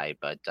day's high,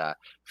 but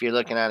if you're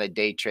looking at a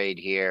day trade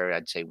here,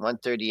 I'd say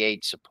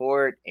 138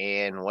 support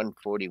and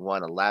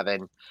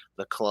 141.11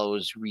 the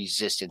close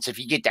resistance. If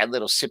you get that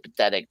little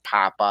sympathetic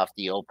pop off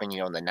the open, the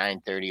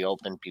 9:30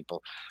 open,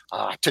 people,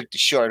 I took the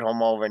short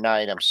home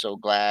overnight. I'm so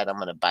glad. I'm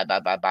gonna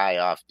buy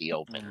off the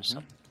open. Mm-hmm.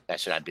 So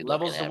that's what I'd be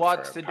looking at. Levels to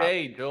watch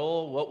today,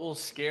 Joel. What will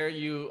scare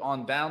you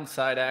on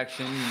downside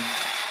action,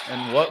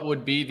 and what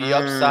would be the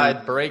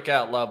upside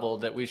breakout level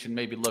that we should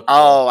maybe look for?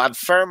 I'm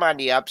firm on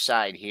the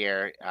upside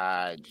here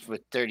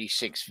with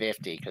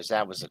 36.50 because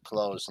that was a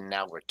close, and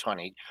now we're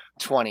 20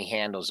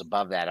 handles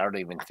above that. Or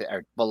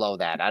below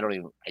that. I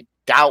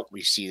doubt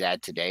we see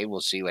that today.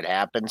 We'll see what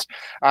happens.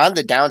 On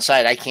the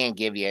downside, I can't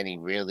give you any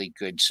really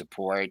good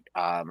support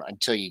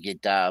until you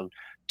get down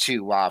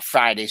to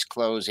Friday's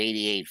close,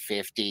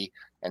 88.50.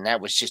 And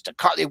that was just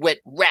it went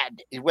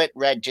red. It went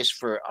red just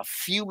for a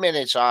few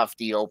minutes off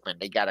the open.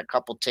 They got a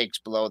couple ticks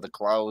below the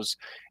close,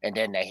 and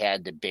then they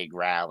had the big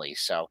rally.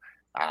 So,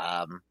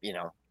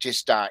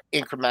 just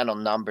incremental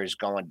numbers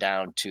going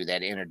down to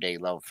that intraday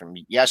low from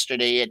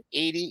yesterday at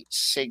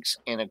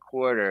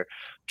 86.25.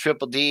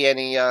 Triple D,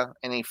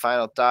 any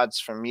final thoughts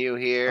from you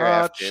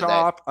here?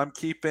 Chop, I'm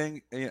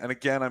keeping, and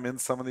again, I'm in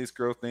some of these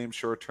growth names,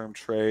 short-term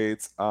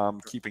trades.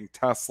 Keeping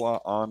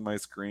Tesla on my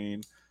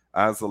screen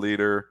as the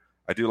leader.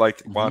 I do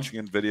like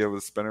watching NVIDIA,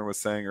 what Spinner was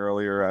saying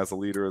earlier, as a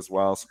leader as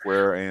well.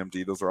 Square,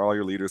 AMD, those are all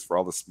your leaders for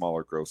all the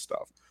smaller growth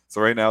stuff. So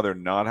right now, they're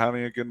not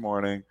having a good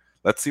morning.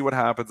 Let's see what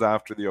happens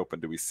after the open.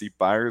 Do we see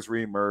buyers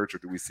reemerge, or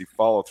do we see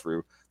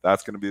follow-through?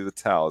 That's going to be the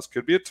tell. This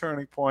could be a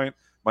turning point.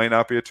 Might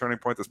not be a turning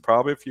point. There's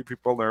probably a few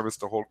people nervous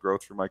to hold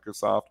growth for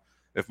Microsoft.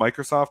 If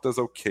Microsoft does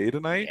okay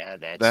tonight,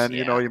 then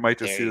you might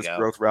just see this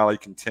growth rally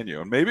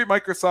continue. And maybe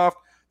Microsoft,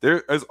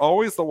 there is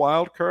always the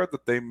wild card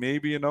that they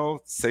maybe,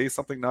 say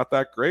something not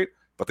that great,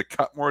 but to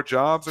cut more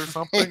jobs or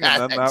something,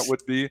 and then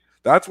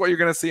that's what you're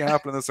going to see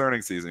happen in this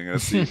earnings season. You're going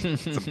to see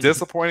some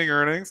disappointing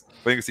earnings,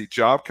 but you can see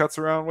job cuts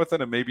around with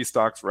it, and maybe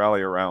stocks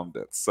rally around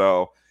it.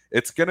 So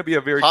it's going to be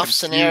a very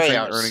confusing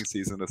earnings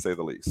season, to say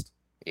the least.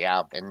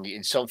 Yeah,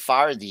 and so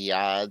far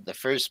the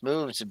first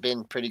moves have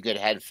been pretty good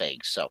head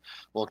fakes, so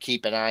we'll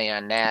keep an eye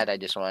on that. I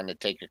just wanted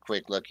to take a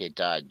quick look at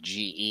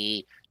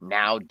GE,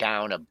 now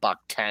down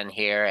 $1.10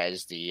 here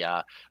as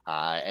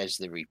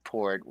the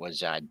report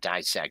was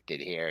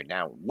dissected here.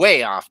 Now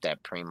way off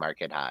that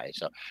pre-market high.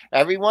 So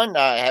everyone,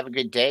 have a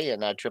good day,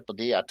 and Triple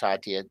D, I'll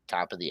talk to you at the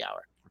top of the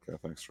hour. Okay,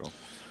 thanks, Joel.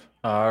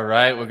 All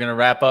right, we're going to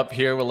wrap up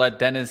here. We'll let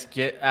Dennis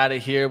get out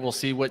of here. We'll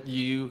see what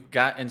you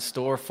got in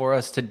store for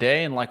us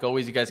today. And like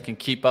always, you guys can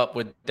keep up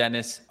with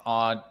Dennis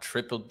on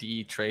Triple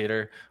D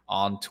Trader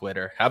on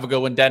Twitter. Have a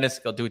good one, Dennis.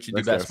 Go do what you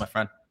do best, my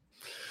friend.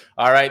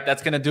 All right,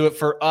 that's going to do it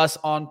for us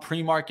on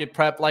Pre-Market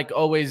Prep. Like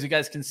always, you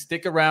guys can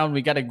stick around.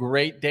 We got a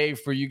great day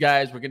for you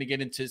guys. We're going to get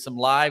into some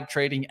live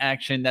trading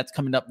action. That's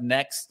coming up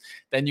next.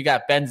 Then you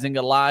got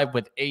Benzinga Live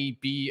with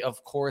AB,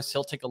 of course.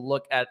 He'll take a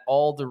look at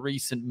all the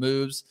recent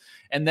moves.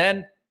 And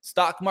then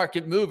Stock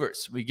Market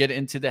Movers. We get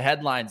into the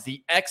headlines,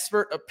 the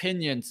expert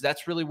opinions.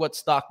 That's really what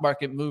Stock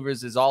Market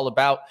Movers is all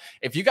about.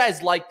 If you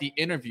guys like the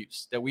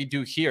interviews that we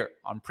do here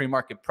on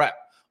Pre-Market Prep,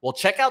 well,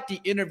 check out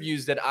the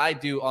interviews that I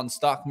do on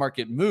Stock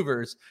Market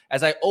Movers,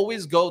 as I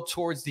always go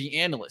towards the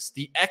analysts,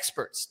 the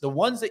experts, the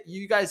ones that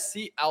you guys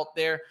see out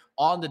there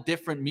on the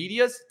different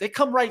medias. They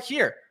come right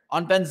here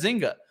on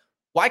Benzinga.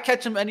 Why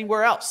catch them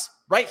anywhere else?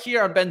 Right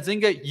here on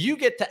Benzinga, you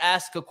get to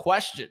ask a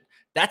question.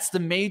 That's the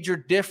major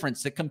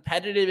difference, the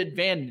competitive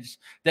advantage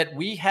that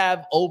we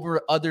have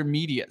over other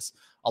medias.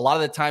 A lot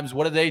of the times,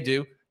 what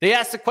do? They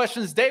ask the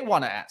questions they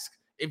want to ask.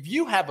 If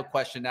you have a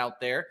question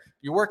out there,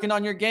 you're working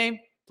on your game,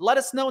 let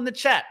us know in the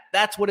chat.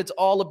 That's what it's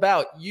all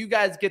about. You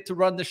guys get to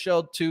run the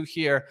show too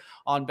here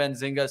on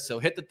Benzinga. So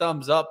hit the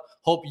thumbs up.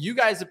 Hope you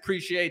guys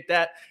appreciate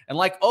that. And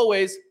like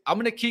always, I'm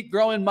going to keep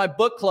growing my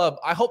book club.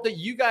 I hope that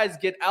you guys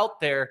get out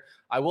there.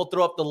 I will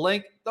throw up the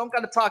link. Don't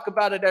got to talk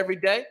about it every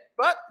day,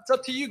 but it's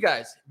up to you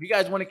guys. If you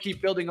guys want to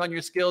keep building on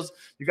your skills,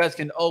 you guys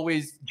can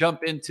always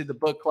jump into the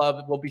book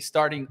club. We'll be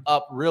starting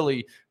up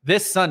really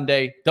this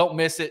Sunday. Don't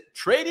miss it.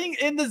 Trading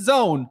in the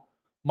Zone.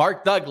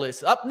 Mark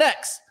Douglas up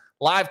next.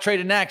 Live trade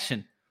in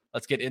action.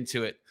 Let's get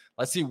into it.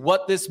 Let's see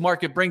what this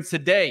market brings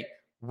today.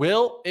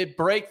 Will it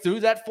break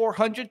through that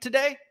 400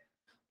 today?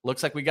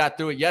 Looks like we got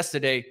through it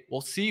yesterday. We'll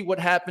see what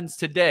happens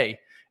today.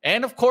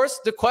 And of course,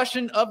 the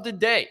question of the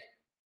day.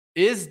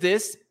 Is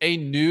this a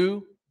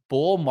new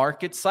bull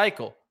market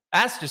cycle?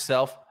 Ask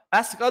yourself,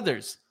 ask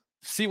others,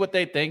 see what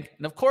they think.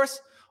 And of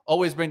course,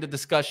 always bring the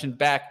discussion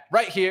back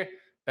right here.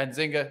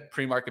 Benzinga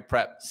Pre-Market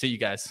Prep. See you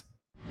guys.